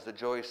heaven was the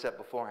joy set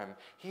before him.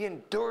 He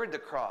endured the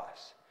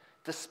cross,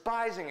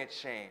 despising its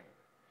shame.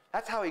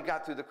 That's how he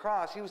got through the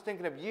cross. He was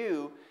thinking of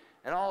you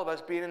and all of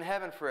us being in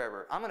heaven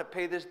forever. I'm going to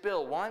pay this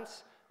bill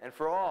once and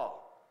for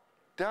all.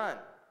 Done.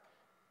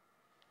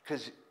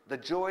 Because the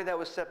joy that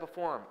was set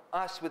before him,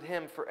 us with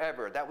him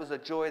forever, that was a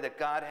joy that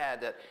God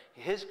had, that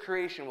his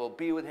creation will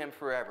be with him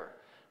forever.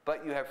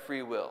 But you have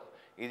free will.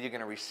 Either you're going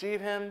to receive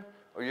him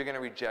or you're going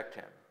to reject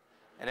him.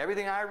 And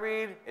everything I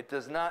read, it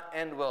does not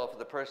end well for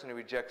the person who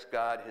rejects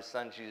God, his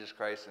son, Jesus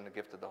Christ, and the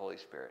gift of the Holy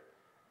Spirit.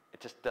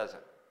 It just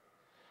doesn't.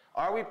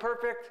 Are we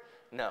perfect?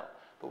 No.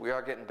 But we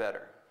are getting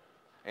better.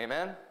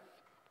 Amen?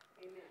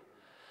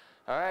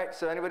 All right,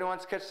 so anybody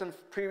wants to catch some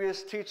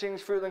previous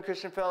teachings, Fruitland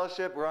Christian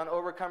Fellowship, we're on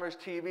Overcomers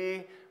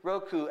TV,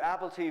 Roku,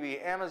 Apple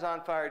TV,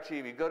 Amazon Fire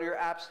TV. Go to your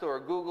App Store,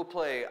 Google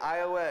Play,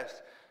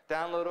 iOS.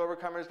 Download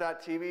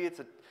overcomers.tv. It's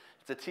a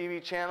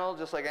TV channel,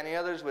 just like any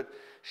others, with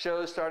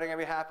shows starting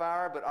every half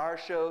hour. But our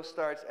show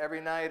starts every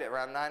night at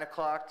around 9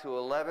 o'clock to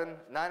 11.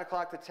 9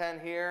 o'clock to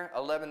 10 here,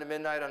 11 to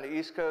midnight on the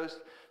East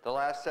Coast. The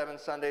last 7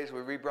 Sundays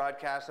we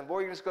rebroadcast them.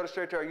 Or you can just go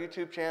straight to our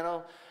YouTube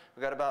channel.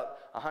 We've got about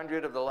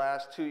 100 of the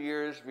last 2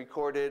 years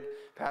recorded.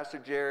 Pastor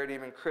Jared,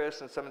 even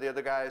Chris, and some of the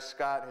other guys,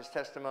 Scott, his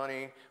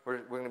testimony. We're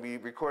going to be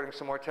recording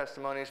some more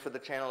testimonies for the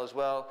channel as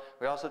well.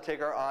 We also take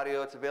our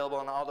audio. It's available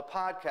on all the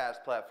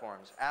podcast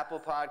platforms. Apple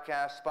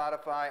Podcasts,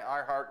 Spotify,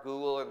 iHeart,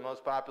 Google are the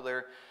most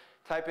popular.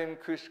 Type in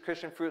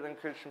Fruitland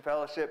Christian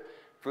Fellowship.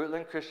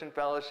 Fruitland Christian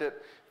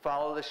Fellowship.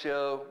 Follow the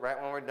show. Right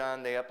when we're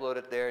done, they upload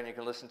it there, and you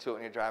can listen to it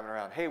when you're driving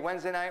around. Hey,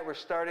 Wednesday night, we're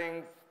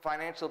starting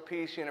Financial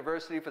Peace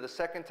University for the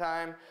second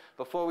time.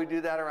 Before we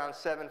do that, around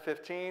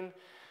 7:15,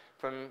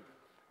 from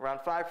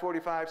around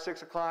 5:45,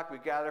 6 o'clock, we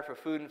gather for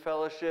food and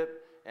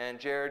fellowship, and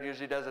Jared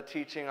usually does a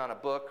teaching on a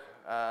book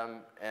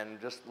and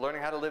just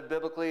learning how to live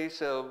biblically.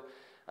 So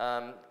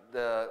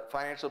the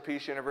Financial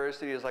Peace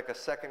University is like a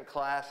second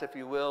class, if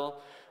you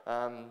will,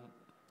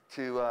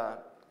 to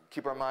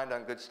keep our mind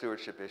on good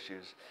stewardship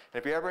issues. And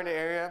if you're ever in the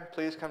area,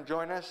 please come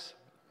join us.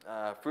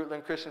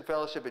 Fruitland Christian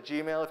Fellowship at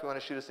Gmail if you want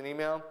to shoot us an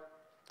email.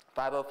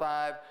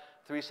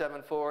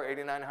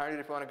 505-374-8900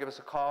 if you want to give us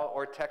a call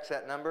or text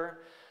that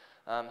number.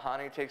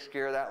 Hani takes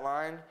care of that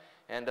line.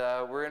 And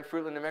we're in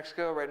Fruitland, New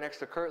Mexico, right next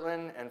to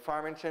Kirtland, and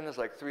Farmington is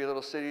like 3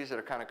 little cities that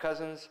are kind of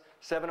cousins.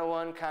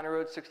 701 County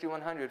Road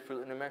 6100,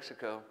 Fruitland, New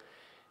Mexico.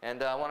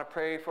 And I want to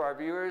pray for our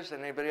viewers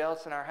and anybody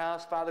else in our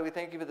house. Father, we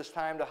thank you for this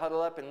time to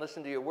huddle up and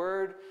listen to your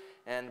word.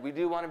 And we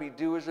do want to be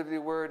doers of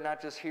your word,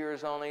 not just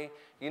hearers only.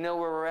 You know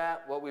where we're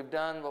at, what we've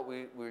done, what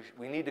we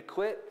need to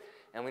quit.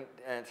 And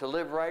to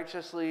live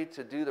righteously,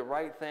 to do the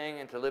right thing,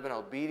 and to live in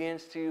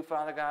obedience to you,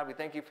 Father God. We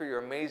thank you for your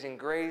amazing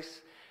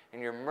grace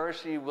and your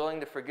mercy,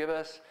 willing to forgive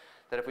us.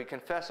 That if we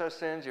confess our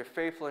sins, you're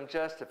faithful and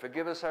just to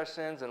forgive us our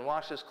sins and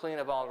wash us clean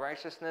of all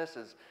righteousness,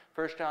 as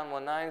 1 John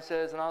 1:9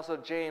 says. And also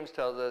James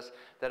tells us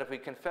that if we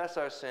confess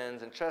our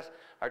sins and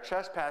our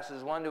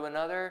trespasses one to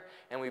another,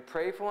 and we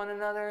pray for one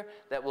another,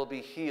 that we'll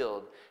be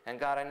healed. And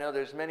God, I know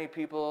there's many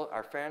people,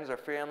 our friends, our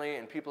family,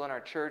 and people in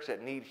our church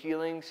that need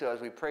healing. So as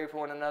we pray for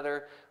one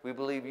another, we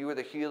believe you are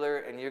the healer,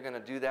 and you're going to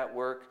do that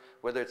work,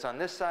 whether it's on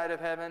this side of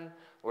heaven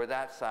or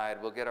that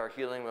side. We'll get our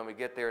healing when we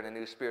get there in a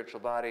new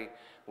spiritual body.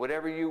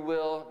 Whatever you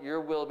will,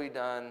 your will be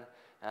done.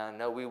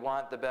 No, we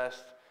want the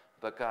best,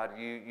 but God,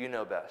 you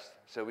know best.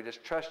 So we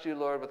just trust you,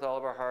 Lord, with all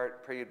of our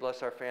heart. Pray you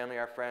bless our family,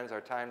 our friends,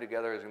 our time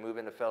together as we move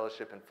into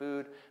fellowship and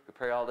food. We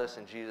pray all this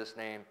in Jesus'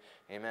 name.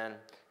 Amen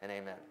and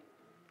amen.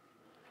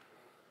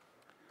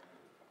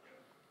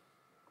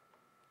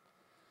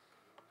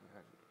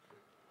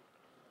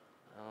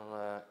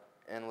 I'll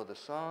end with a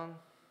song.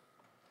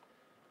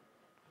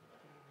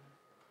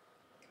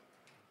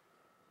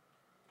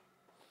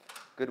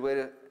 Good way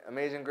to,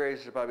 Amazing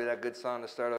Grace is probably that good song to start off.